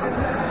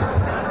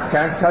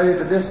 Can't tell you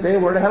to this day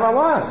where the hell I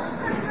was.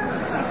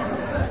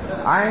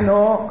 I know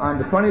on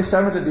the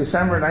 27th of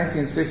December,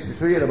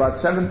 1963, at about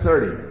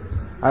 7:30,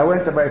 I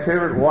went to my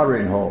favorite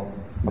watering hole,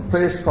 a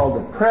place called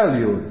the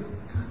Prelude.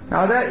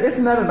 Now,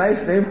 isn't that a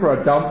nice name for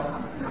a dump?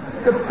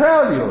 The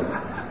Prelude.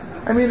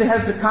 I mean, it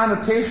has the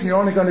connotation you're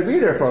only going to be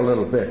there for a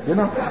little bit, you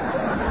know.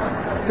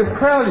 The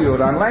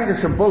Prelude on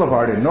Lankershim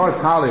Boulevard in North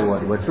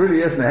Hollywood, which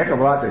really isn't a heck of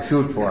a lot to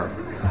shoot for.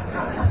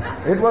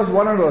 It was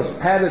one of those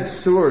padded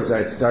sewers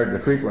I'd started to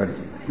frequent.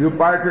 You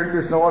bar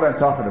drinkers know what I'm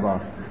talking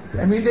about.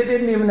 I mean, they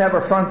didn't even have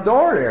a front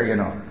door there, you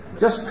know.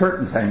 Just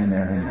curtains hanging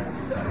there.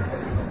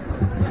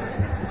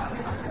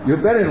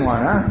 You've been in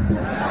one, huh?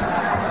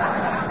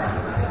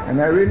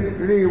 And I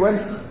really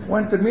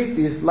went to meet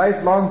these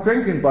lifelong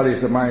drinking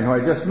buddies of mine who I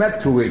just met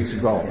 2 weeks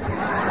ago.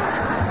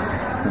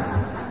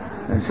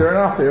 And sure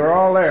enough, they were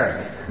all there.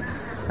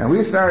 And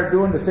we started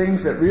doing the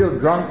things that real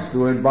drunks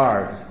do in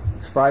bars.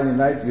 It's Friday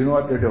night, you know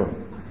what they're doing.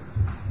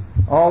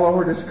 All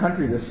over this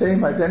country, the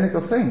same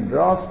identical thing.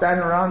 They're all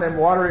standing around them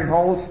watering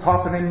holes,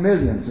 talking in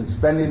millions and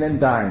spending in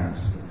dimes.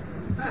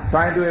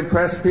 Trying to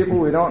impress people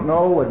we don't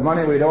know with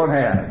money we don't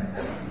have.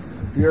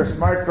 If you're a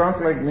smart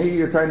drunk like me,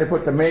 you're trying to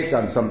put the make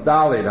on some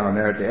dolly down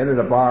there at the end of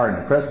the bar and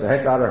impress the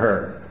heck out of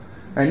her.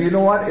 And you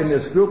know what? In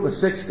this group of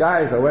 6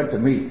 guys I went to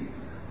meet,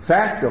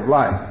 fact of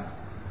life,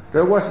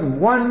 there wasn't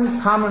one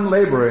common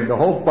laborer in the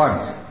whole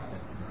bunch.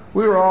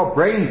 We were all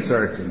brain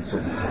surgeons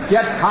and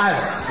jet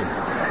pilots and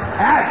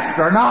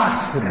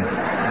astronauts and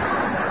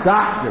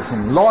doctors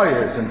and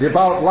lawyers and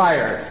devout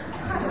liars.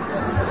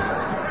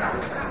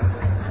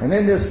 And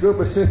in this group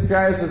of 6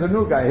 guys there's a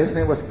new guy. His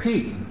name was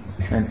Pete.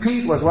 And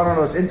Pete was one of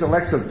those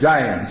intellectual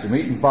giants who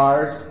meet in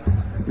bars.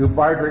 You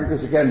bar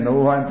drinkers again know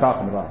who I'm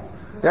talking about.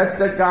 That's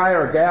that guy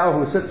or gal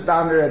who sits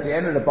down there at the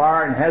end of the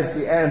bar and has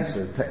the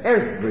answer to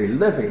every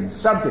living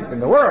subject in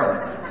the world.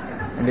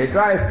 And they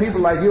drive people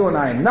like you and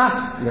I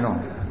nuts, you know.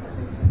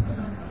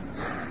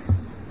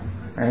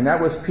 And that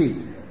was Pete.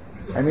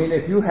 I mean,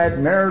 if you had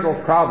marital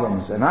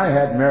problems, and I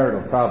had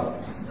marital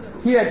problems,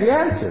 he had the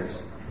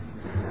answers.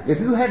 If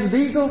you had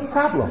legal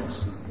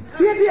problems,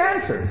 he had the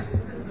answers.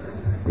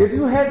 If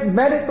you had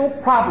medical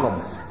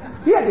problems,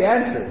 he had the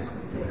answers.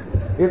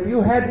 If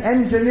you had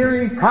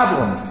engineering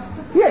problems,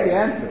 he had the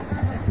answers.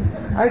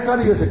 I thought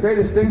he was the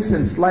greatest thing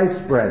since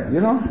sliced bread,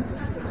 you know?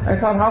 I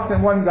thought, how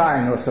can one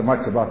guy know so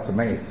much about so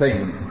many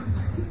things?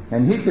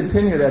 And he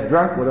continued that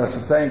drunk with us,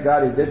 and thank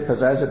God he did,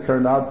 because as it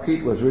turned out,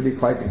 Pete was really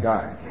quite the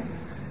guy.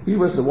 He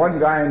was the one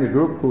guy in the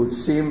group who it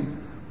seemed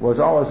was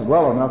always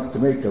well enough to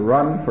make the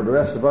run for the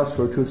rest of us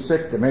who were too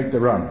sick to make the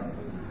run.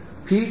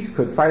 Pete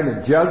could find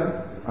a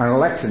jug on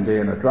election day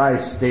in a dry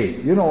state.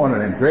 You know, one of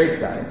them great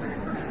guys.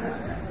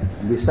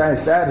 And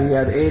besides that, he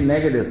had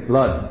A-negative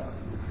blood,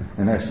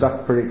 and I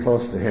stuck pretty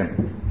close to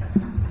him.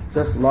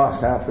 Just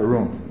lost half the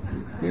room.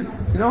 You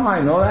know how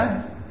I know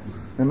that?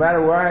 No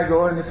matter where I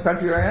go in this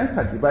country or any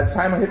country, by the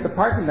time I hit the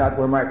parking lot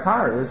where my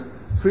car is,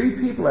 3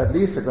 people at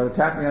least are going to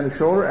tap me on the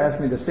shoulder, ask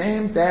me the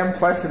same damn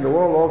question the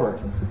world over.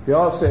 They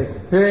all say,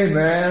 hey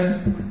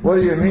man, what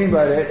do you mean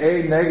by that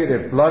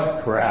A-negative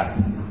blood crap?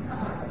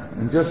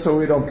 And just so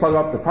we don't plug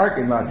up the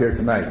parking lot here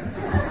tonight,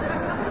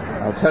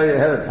 I'll tell you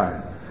ahead of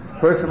time.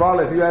 First of all,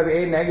 if you have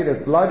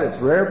A-negative blood, it's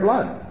rare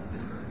blood.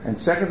 And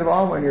second of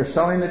all, when you're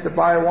selling it to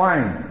buy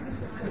wine,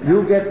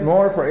 you get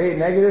more for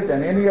A-negative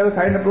than any other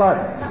kind of blood.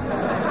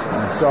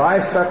 And so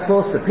I stuck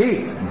close to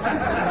Pete.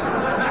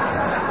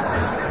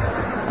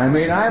 I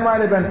mean, I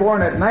might have been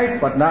born at night,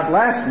 but not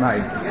last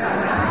night.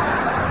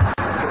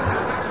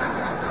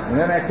 And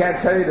then I can't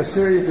tell you the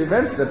series of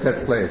events that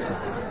took place.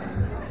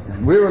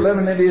 We were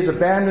living in these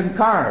abandoned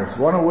cars,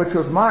 one of which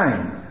was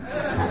mine.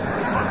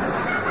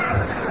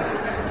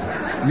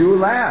 You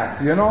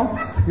laughed, you know.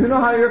 You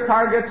know how your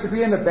car gets to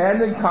be an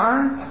abandoned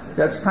car?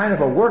 That's kind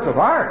of a work of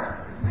art.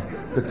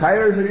 The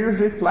tires are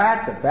usually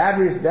flat, the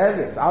battery's dead,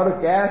 it's out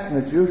of gas, and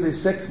it's usually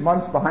 6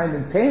 months behind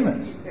in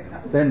payments.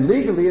 Then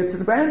legally it's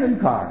an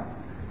abandoned car.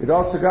 It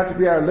also got to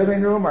be our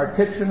living room, our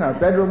kitchen, our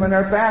bedroom, and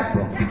our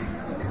bathroom.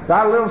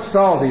 Got a little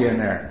salty in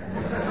there.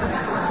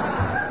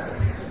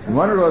 And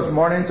one of those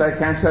mornings, I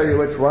can't tell you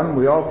which one,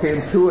 we all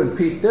came to and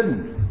Pete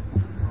didn't.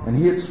 And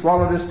he had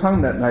swallowed his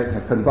tongue that night in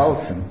a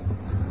convulsion.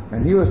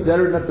 And he was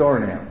deader than a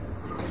doornail.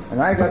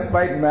 And I got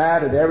fighting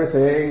mad at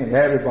everything and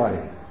everybody.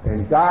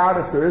 And God,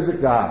 if there is a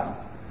God.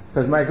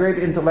 Because my great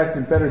intellect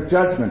and better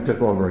judgment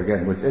took over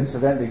again, which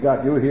incidentally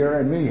got you here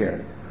and me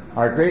here.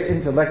 Our great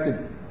intellect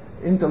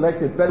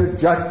and better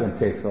judgment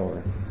takes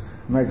over.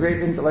 My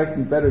great intellect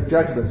and better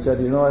judgment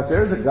said, you know, if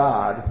there's a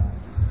God,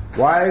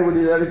 why would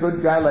he let a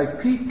good guy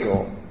like Pete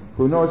go,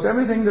 who knows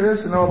everything there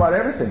is to know about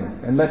everything,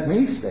 and let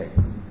me stay?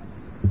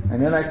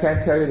 And then I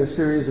can't tell you the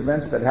series of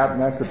events that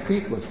happened after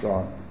Pete was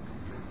gone.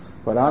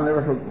 But I'll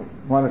never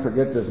want to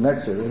forget this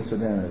next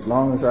incident as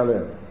long as I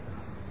live.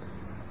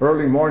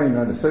 Early morning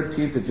on the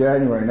 13th of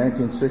January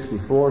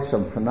 1964,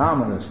 some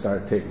phenomena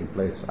started taking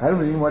place. I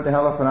don't even know what the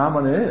hell a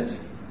phenomena is.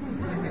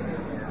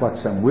 But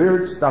some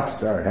weird stuff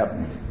started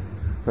happening.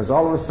 Because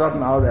all of a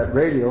sudden out of that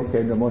radio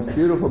came the most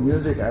beautiful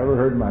music I ever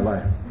heard in my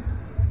life.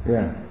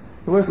 Yeah.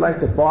 It was like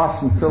the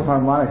Boston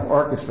Philharmonic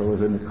Orchestra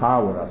was in the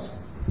car with us.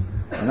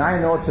 And I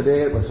know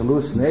today it was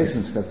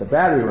hallucinations because the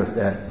battery was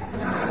dead.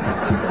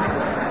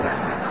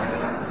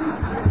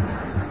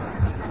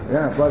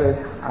 Yeah, but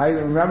I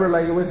remember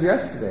like it was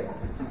yesterday.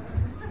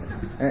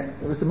 And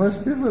it was the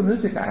most beautiful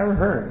music I ever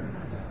heard.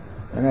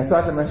 And I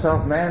thought to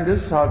myself, man,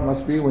 this is how it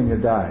must be when you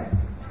die.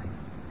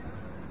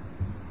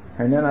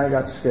 And then I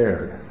got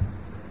scared.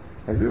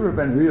 Have you ever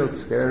been real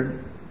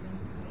scared?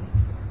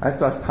 I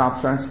thought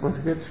cops aren't supposed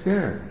to get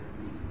scared.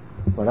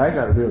 But I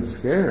got real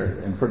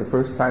scared. And for the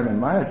first time in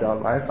my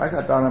adult life, I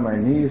got down on my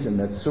knees in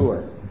that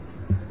sewer,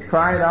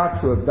 crying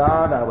out to a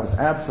God I was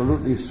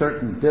absolutely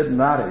certain did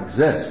not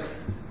exist.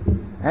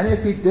 And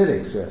if he did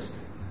exist,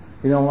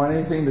 he don't want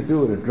anything to do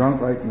with a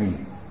drunk like me.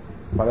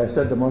 But I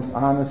said the most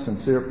honest,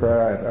 sincere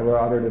prayer I've ever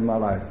uttered in my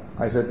life.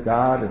 I said,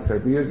 God, if there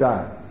be a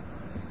God,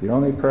 the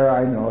only prayer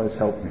I know is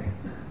help me.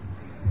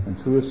 And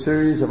through a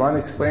series of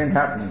unexplained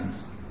happenings,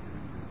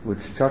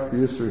 which Chuck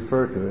used to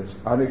refer to as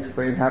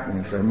unexplained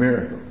happenings or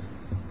miracles,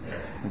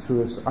 and through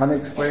those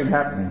unexplained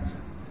happenings,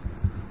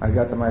 I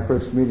got to my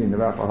first meeting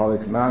of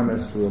Alcoholics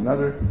Anonymous through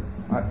another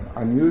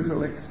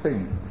unusual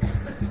thing.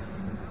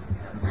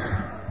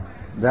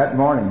 That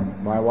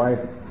morning, my wife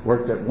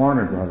worked at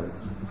Warner Brothers,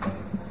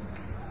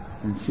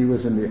 and she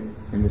was in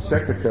the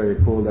secretary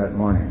pool that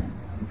morning.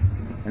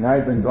 And I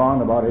had been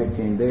gone about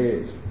 18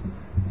 days,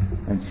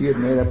 and she had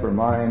made up her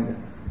mind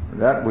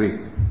that week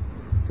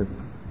to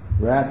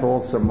rat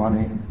hole some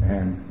money,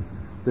 and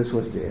this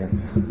was the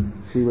end.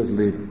 She was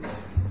leaving,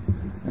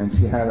 and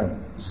she had a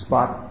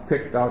spot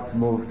picked out to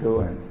move to,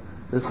 and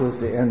this was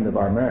the end of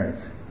our marriage.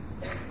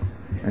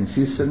 And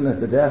she's sitting at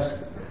the desk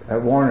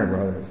at Warner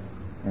Brothers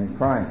and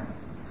crying.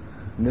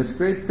 And this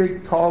great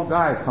big tall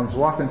guy comes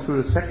walking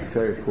through the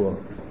secretary pool.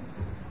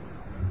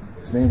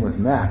 His name was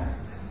Matt.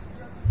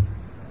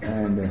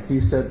 And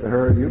he said to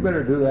her, you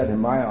better do that in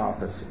my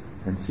office.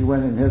 And she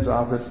went in his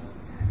office,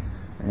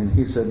 and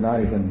he said, now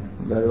you can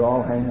let it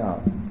all hang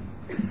out.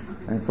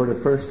 And for the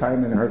first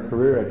time in her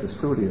career at the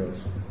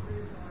studios,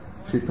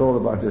 she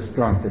told about this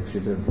drunk that she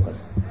did with.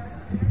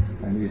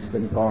 And he's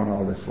been gone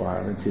all this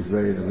while, and she's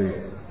ready to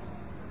leave.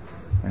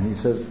 And he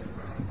says,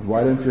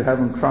 why don't you have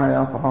him try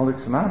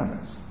Alcoholics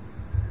Anonymous?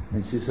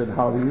 And she said,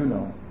 how do you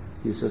know?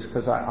 He says,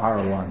 because I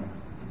are one.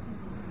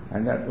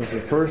 And that was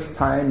the first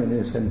time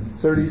in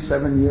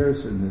 37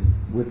 years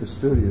with the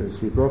studios,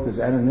 he broke his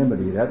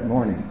anonymity that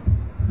morning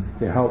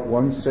to help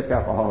one sick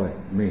alcoholic,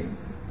 me.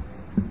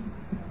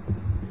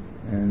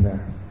 And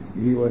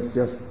he was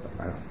just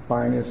the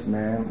finest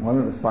man, one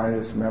of the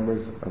finest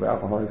members of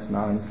Alcoholics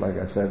Anonymous, like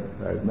I said,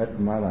 that I've met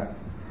in my life.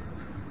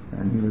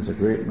 And he was a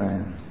great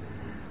man.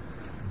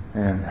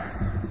 And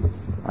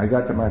I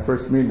got to my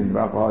first meeting of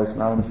Alcoholics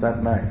Anonymous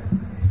that night.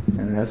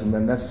 And it hasn't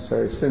been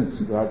necessary since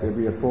to go out there to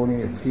be a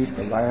phony, a cheat,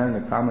 a liar, and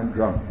a common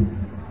drunk.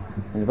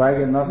 And if I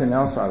get nothing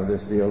else out of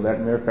this deal,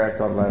 that mere fact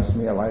ought to last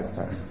me a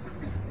lifetime.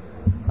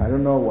 I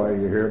don't know why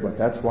you're here, but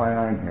that's why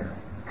I'm here.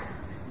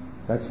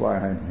 That's why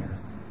I'm here.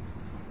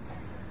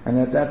 And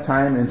at that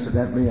time,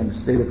 incidentally, in the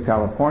state of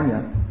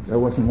California, there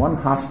wasn't one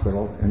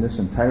hospital in this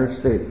entire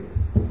state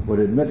would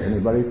admit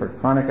anybody for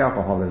chronic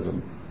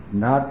alcoholism.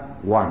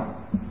 Not one.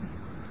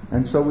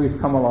 And so we've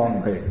come a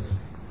long ways.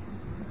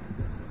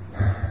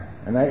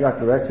 And I got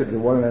directed to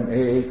one of them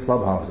AA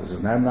clubhouses,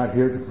 and I'm not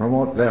here to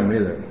promote them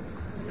either.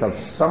 Because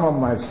some of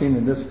them I've seen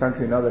in this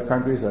country and other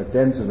countries are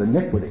dens of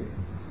iniquity.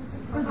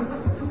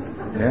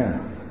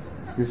 Yeah.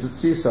 You should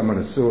see some of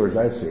the sewers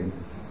I've seen.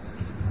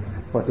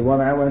 But the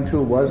one I went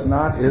to was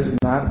not, is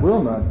not,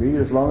 will not be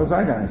as long as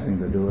I got anything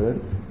to do with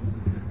it.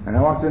 And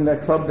I walked in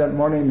that club that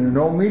morning and there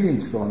were no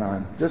meetings going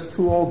on. Just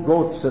two old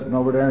goats sitting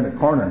over there in the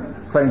corner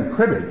playing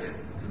cribbage.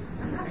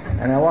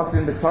 And I walked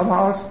in the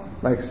clubhouse,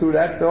 like through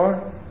that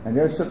door, and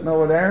they're sitting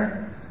over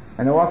there.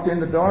 And I walked in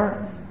the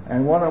door,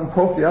 and one of them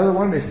poked the other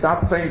one. They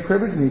stopped playing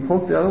cribbage, and he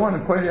poked the other one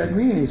and pointed at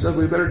me, and he said,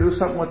 we better do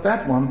something with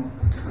that one,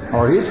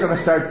 or he's going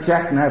to start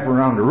jackknifing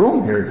around the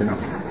room here, you know.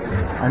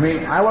 I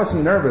mean, I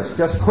wasn't nervous,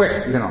 just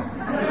quick, you know.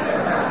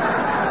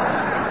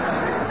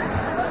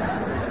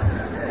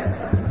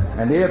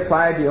 And they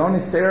applied the only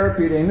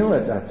therapy they knew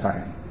at that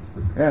time.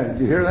 Yeah, did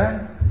you hear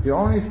that? The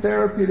only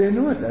therapy they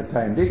knew at that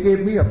time. They gave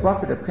me a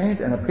bucket of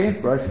paint and a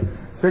paintbrush,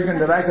 figuring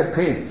that I could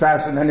paint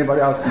faster than anybody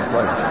else could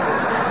play.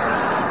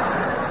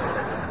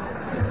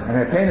 And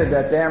I painted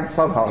that damn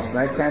clubhouse, and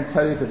I can't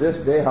tell you to this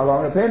day how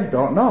long I painted,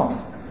 don't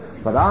know.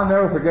 But I'll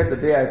never forget the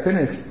day I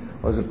finished.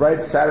 It was a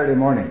bright Saturday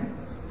morning.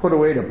 Put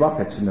away the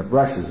buckets and the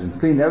brushes and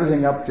cleaned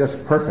everything up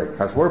just perfect,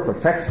 because we're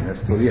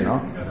perfectionists too, you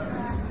know.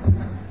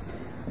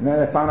 And then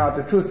I found out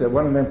the truth, that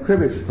one of them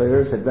cribbage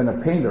players had been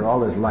a painter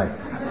all his life.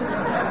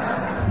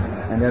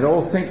 And that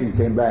old thinking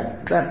came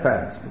back that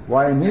fast.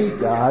 Why me,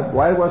 God?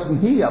 Why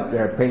wasn't he up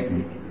there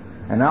painting?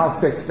 And I'll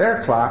fix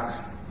their clocks.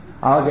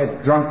 I'll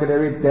get drunk at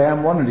every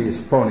damn one of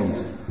these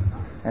phonies.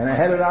 And I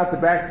headed out the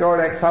back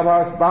door of that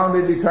clubhouse,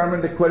 boundly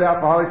determined to quit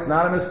Alcoholics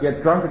Anonymous,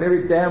 get drunk at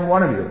every damn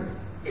one of you.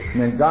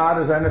 And then God,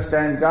 as I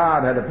understand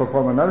God, had to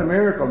perform another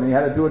miracle, and he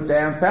had to do it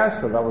damn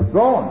fast because I was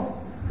going.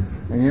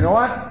 And you know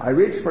what? I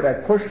reached for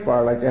that push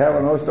bar like they have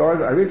on those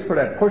doors. I reached for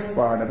that push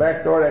bar on the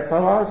back door of that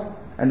clubhouse,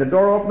 and the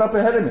door opened up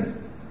ahead of me.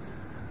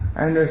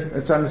 And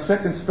it's on the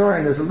second story,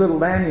 and there's a little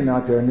landing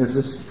out there, and there's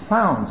this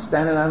clown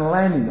standing on the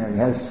landing there. He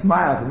has a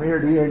smile from ear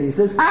to ear, and he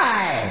says,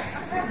 "Hi!"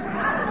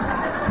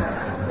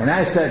 And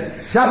I said,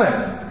 "Shove it!"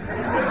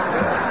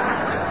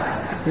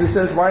 He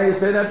says, "Why do you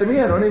say that to me?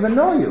 I don't even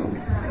know you."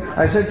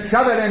 I said,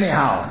 "Shove it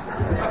anyhow."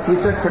 He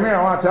said, "Come here,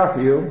 I want to talk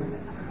to you."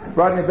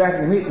 Brought me back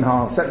in the meeting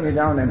hall, set me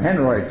down in them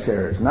Henroid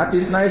chairs, not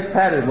these nice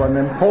padded ones,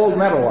 them cold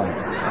metal ones.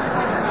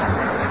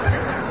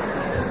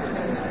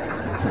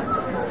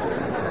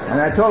 And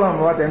I told him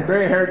about them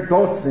gray-haired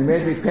goats, and he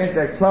made me paint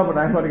that club, and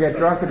I'm going to get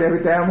drunk at every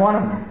damn one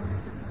of them.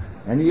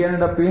 And he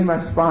ended up being my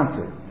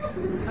sponsor.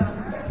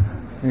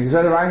 And he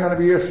said, if I'm going to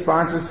be your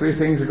sponsor, 3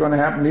 things are going to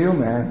happen to you,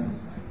 man.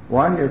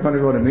 1, you're going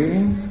to go to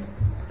meetings.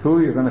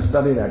 2, you're going to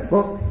study that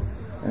book.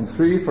 And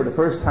 3, for the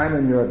first time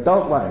in your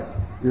adult life,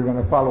 you're going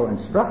to follow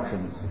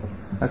instructions.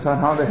 I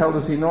thought, how the hell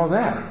does he know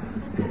that?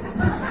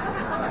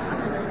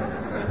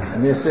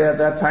 And they say at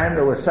that time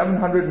there were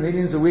 700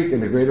 meetings a week in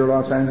the greater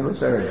Los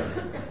Angeles area.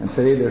 And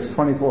today there's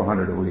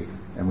 2,400 a week.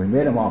 And we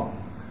made them all.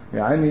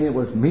 Yeah, I mean, it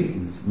was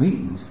meetings,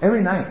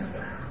 every night.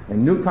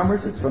 And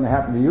newcomers, it's going to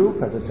happen to you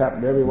because it's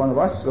happened to every one of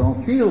us, so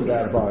don't feel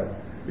bad about it.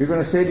 You're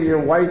going to say to your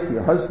wife,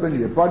 your husband,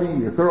 your buddy,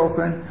 your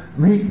girlfriend,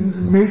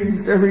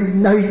 meetings every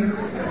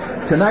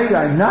night. Tonight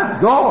I'm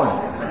not going.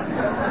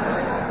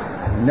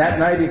 And that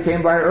night he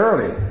came by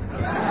early.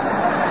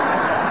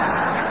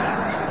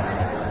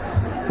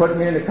 Put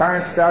me in the car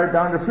and started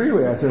down the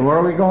freeway. I said, where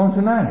are we going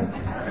tonight?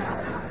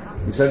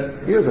 He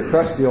said, he was a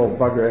crusty old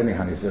bugger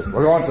anyhow. He says,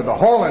 we're going to the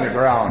hole in the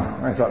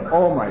ground. I thought,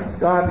 oh my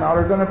God, now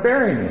they're going to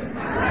bury me.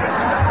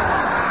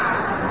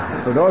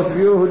 For those of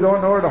you who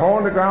don't know where the hole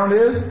in the ground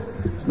is,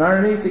 it's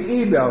underneath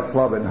the Ebell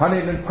Club in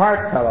Huntington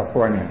Park,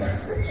 California.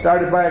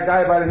 Started by a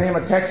guy by the name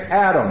of Tex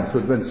Adams,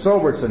 who'd been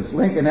sober since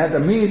Lincoln had the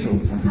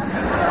measles.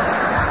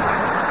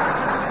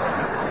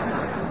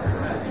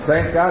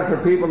 Thank God for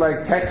people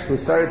like Tex who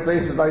started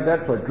places like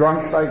that for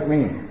drunks like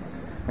me.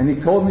 And he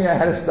told me I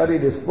had to study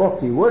this book.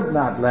 He would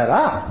not let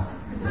up.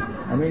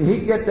 I mean,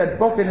 he'd get that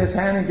book in his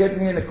hand and get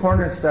me in the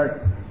corner and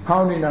start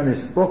pounding on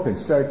his book and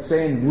start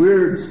saying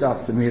weird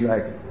stuff to me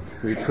like,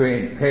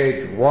 between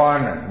page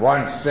 1 and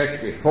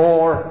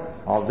 164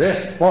 of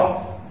this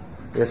book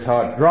is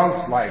how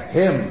drunks like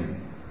him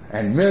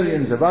and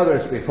millions of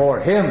others before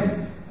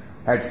him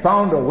had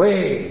found a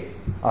way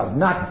of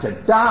not to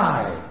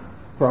die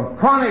from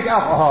chronic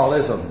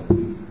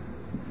alcoholism.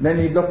 Then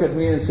he'd look at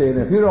me and say,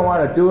 if you don't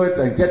want to do it,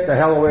 then get the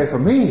hell away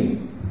from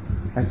me.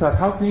 I thought,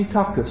 how can he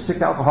talk to a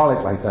sick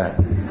alcoholic like that?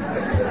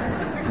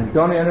 And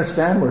don't he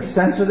understand we're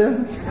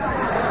sensitive?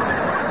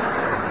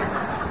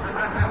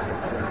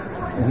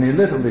 And he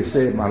literally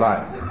saved my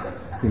life.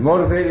 He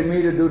motivated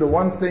me to do the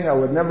one thing I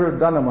would never have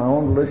done on my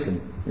own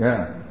volition.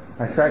 Yeah,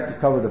 I cracked the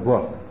cover of the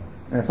book,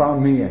 and I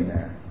found me in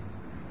there.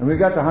 And we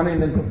got to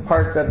Huntington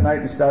Park that night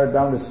and started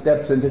down the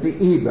steps into the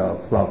Ebell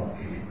Club.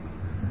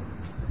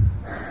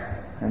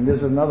 And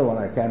there's another one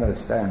I can't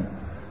understand.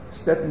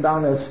 Stepping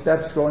down those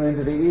steps going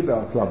into the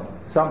Ebell Club,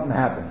 something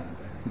happened.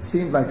 It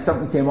seemed like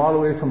something came all the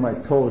way from my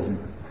toes. And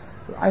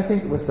I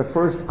think it was the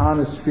first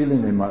honest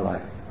feeling in my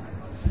life.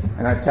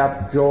 And I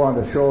tapped Joe on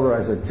the shoulder.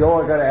 I said,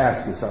 Joe, I got to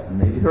ask you something.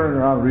 And he turned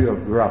around real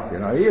gruff, you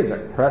know. He is a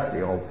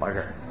crusty old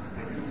bugger.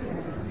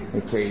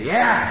 He'd say,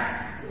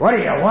 yeah, what do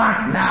you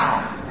want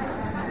now?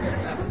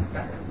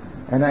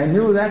 And I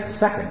knew that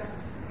second.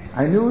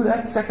 I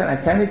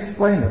can't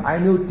explain it. I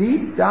knew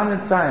deep down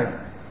inside,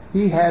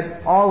 he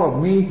had all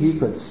of me he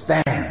could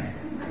stand.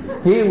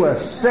 He was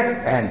sick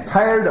and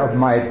tired of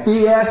my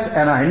BS,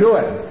 and I knew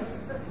it.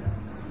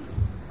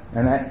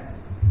 And I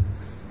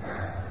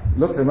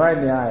looked him right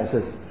in the eye and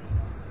says,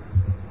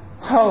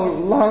 how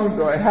long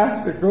do I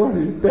have to go to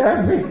these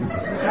damn meetings?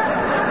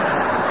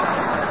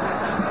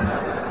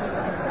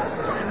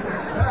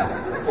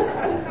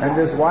 And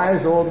this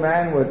wise old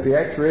man with the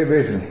x-ray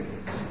vision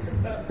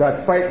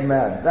got fighting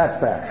mad that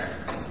fast.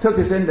 Took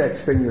his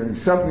index finger and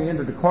shoved me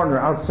into the corner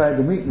outside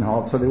the meeting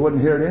hall so they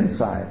wouldn't hear it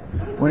inside.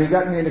 When he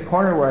got me in the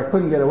corner where I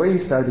couldn't get away, he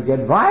started to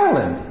get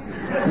violent.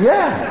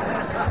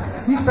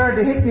 Yeah. He started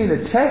to hit me in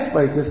the chest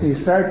like this, and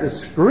he started to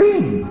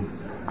scream.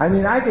 I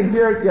mean, I can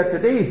hear it yet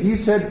today. He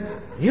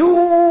said,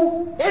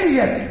 you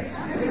idiot!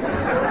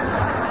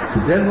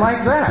 Didn't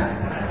like that.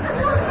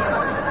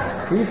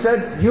 He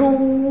said,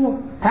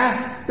 you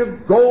have to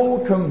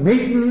go to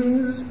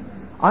meetings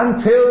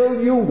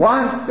until you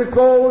want to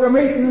go to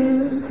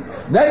meetings.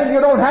 Then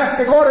you don't have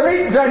to go to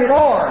meetings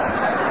anymore.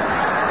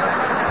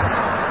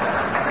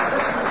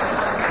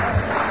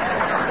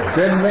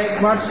 Didn't make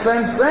much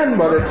sense then,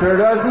 but it sure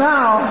does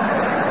now.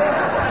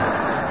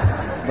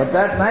 But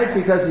that night,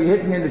 because he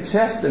hit me in the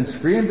chest and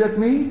screamed at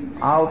me,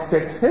 I'll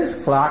fix his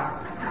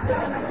clock.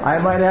 I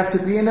might have to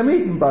be in a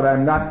meeting, but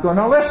I'm not going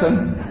to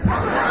listen.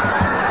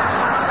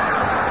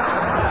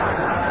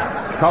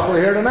 A couple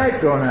here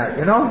tonight doing that,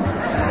 you know.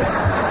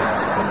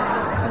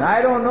 And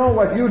I don't know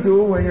what you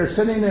do when you're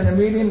sitting in a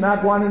meeting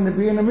not wanting to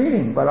be in a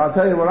meeting, but I'll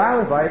tell you what I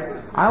was like.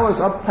 I was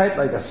uptight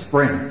like a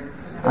spring.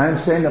 I'm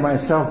saying to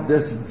myself,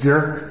 this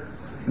jerk,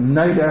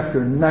 night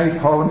after night,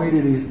 hauling me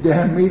to these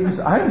damn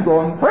meetings, I'm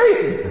going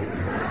crazy.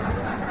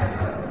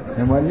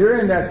 And when you're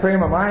in that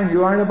frame of mind,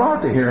 you aren't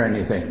about to hear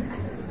anything.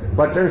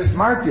 But they're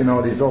smart, you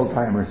know, these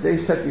old-timers. They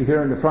set you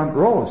here in the front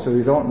row so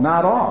you don't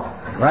nod off,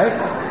 right?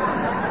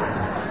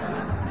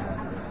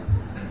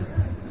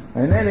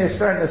 And then they're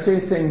starting to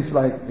say things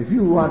like, if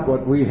you want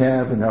what we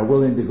have and are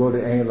willing to go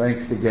to any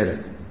lengths to get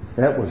it.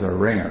 That was a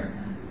ringer.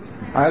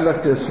 I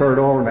looked this herd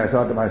over and I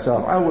thought to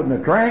myself, I wouldn't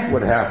have drank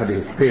with half of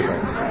these people.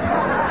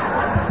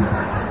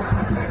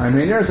 I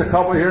mean, there's a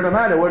couple here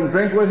tonight I wouldn't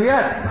drink with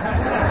yet.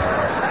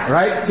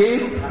 Right,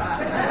 Keith?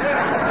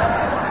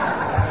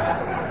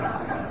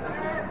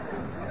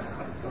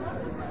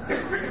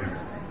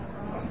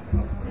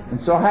 And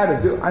so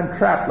I'm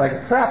trapped like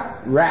a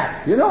trapped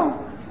rat, you know?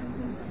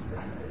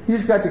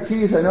 He's got the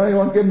keys, I know he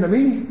won't give them to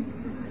me.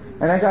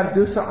 And I got to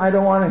do something, I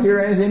don't want to hear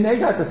anything they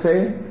got to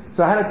say.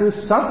 So I had to do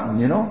something,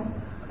 you know?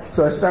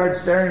 So I started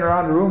staring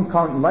around the room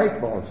counting light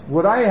bulbs.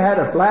 Would I have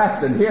had a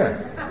blast in here?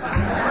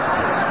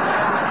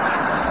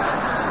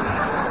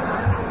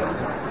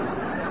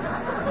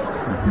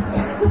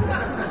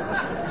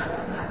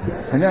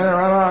 And then I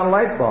run out of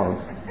light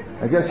bulbs.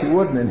 I guess you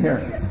wouldn't in here.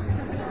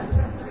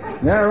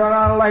 And then I run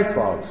out of light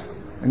bulbs.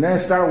 And then I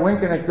start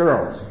winking at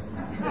girls.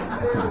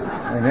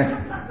 And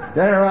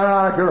then I run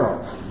out of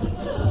girls.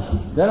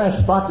 Then I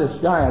spot this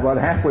guy about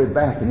halfway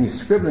back, and he's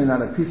scribbling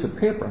on a piece of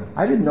paper.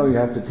 I didn't know you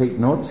have to take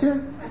notes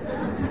here.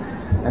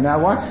 And I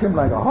watched him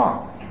like a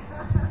hawk.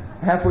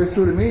 Halfway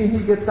through the meeting,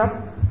 he gets up,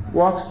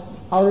 walks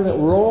out of the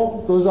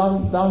row, goes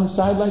on down the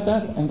side like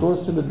that, and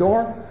goes to the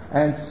door,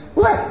 and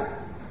split.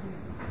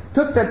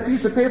 Took that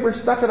piece of paper,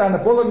 stuck it on the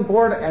bulletin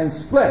board, and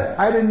split.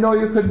 I didn't know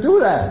you could do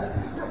that.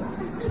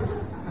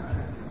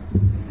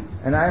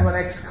 And I'm an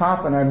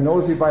ex-cop, and I'm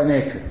nosy by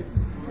nature.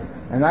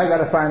 And I got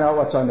to find out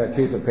what's on that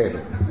piece of paper.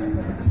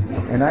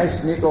 And I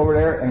sneak over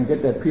there and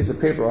get that piece of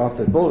paper off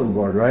the bulletin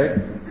board, right?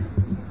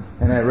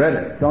 And I read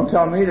it. Don't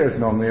tell me there's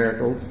no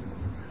miracles.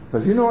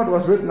 Because you know what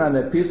was written on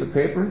that piece of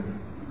paper?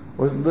 It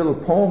was a little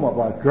poem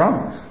about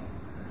drunks.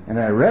 And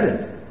I read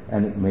it,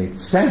 and it made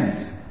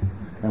sense.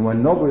 And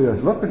when nobody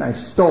was looking, I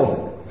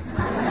stole it.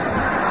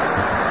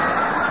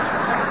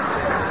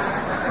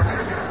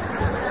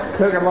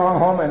 Took it along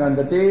home, and on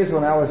the days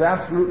when I was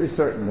absolutely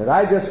certain that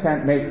I just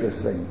can't make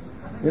this thing.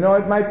 You know,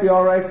 it might be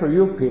all right for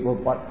you people,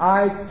 but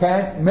I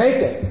can't make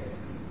it.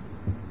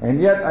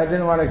 And yet I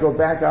didn't want to go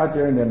back out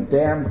there in them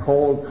damn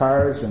cold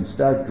cars and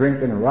start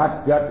drinking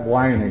rot gut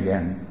wine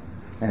again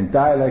and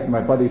die like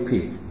my buddy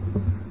Pete.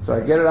 So I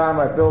get it on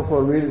my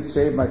billfold, read it,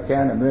 save my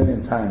can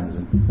 1,000,000 times.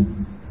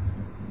 And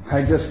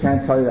I just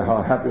can't tell you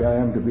how happy I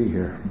am to be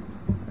here.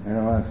 And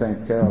I want to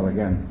thank Carol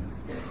again.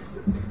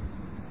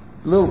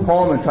 A little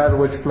poem entitled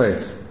Which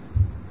Place.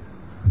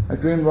 I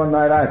dreamed one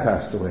night I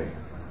passed away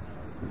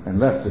and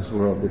left this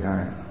world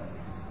behind.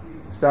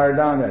 Started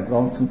down that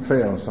lonesome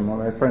trail some of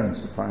my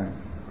friends to find.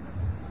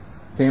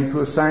 Came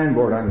to a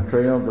signboard on the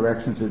trail,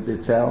 directions that they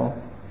tell.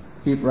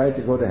 Keep right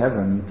to go to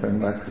heaven, turn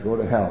left to go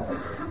to hell.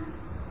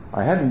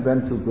 I hadn't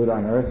been too good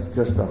on earth,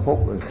 just a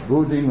hopeless,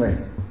 boozing wreck.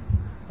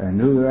 I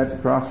knew that at the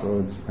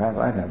crossroads, the path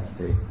I'd have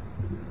to take.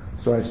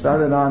 So I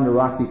started on the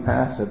rocky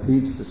path that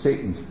leads to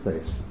Satan's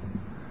place,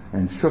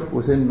 and shook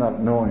within not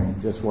knowing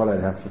just what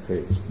I'd have to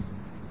face.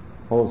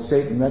 Old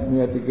Satan met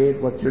me at the gate.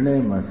 What's your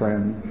name, my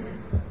friend?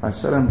 I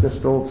said, I'm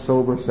just old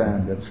sober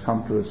sand that's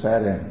come to a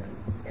sad end.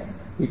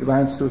 He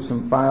glanced through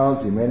some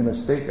files. He made a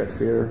mistake, I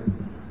fear.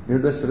 You're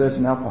listed as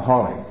an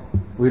alcoholic.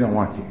 We don't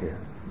want you here.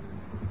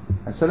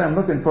 I said, I'm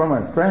looking for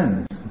my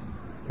friends.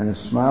 And a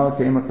smile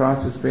came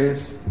across his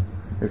face.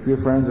 If your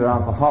friends are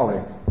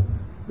alcoholic,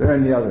 they're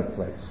in the other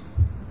place.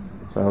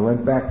 So I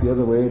went back the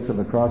other way to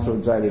the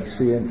crossroads I could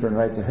see and turned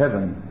right to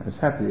heaven, as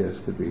happy as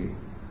could be.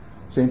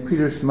 St.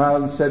 Peter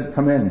smiled and said,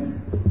 come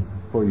in.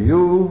 For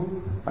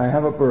you, I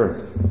have a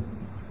berth.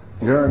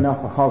 You're an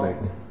alcoholic.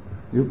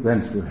 You've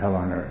been through hell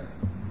on earth.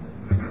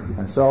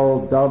 I saw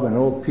old Dub and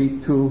old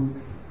Pete too,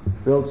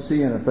 Bill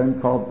C. and a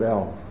friend called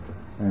Bell.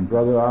 And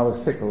brother, I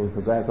was tickled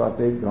because I thought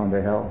they'd gone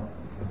to hell.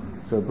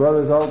 So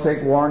brothers, all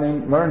take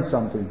warning, learn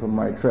something from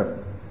my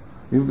trip.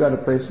 You've got a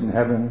place in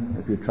heaven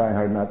if you try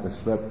hard not to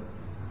slip.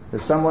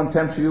 If someone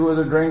tempts you with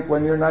a drink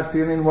when you're not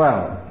feeling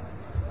well,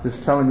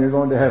 just tell him you're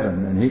going to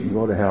heaven and he can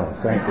go to hell.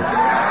 Thank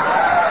you.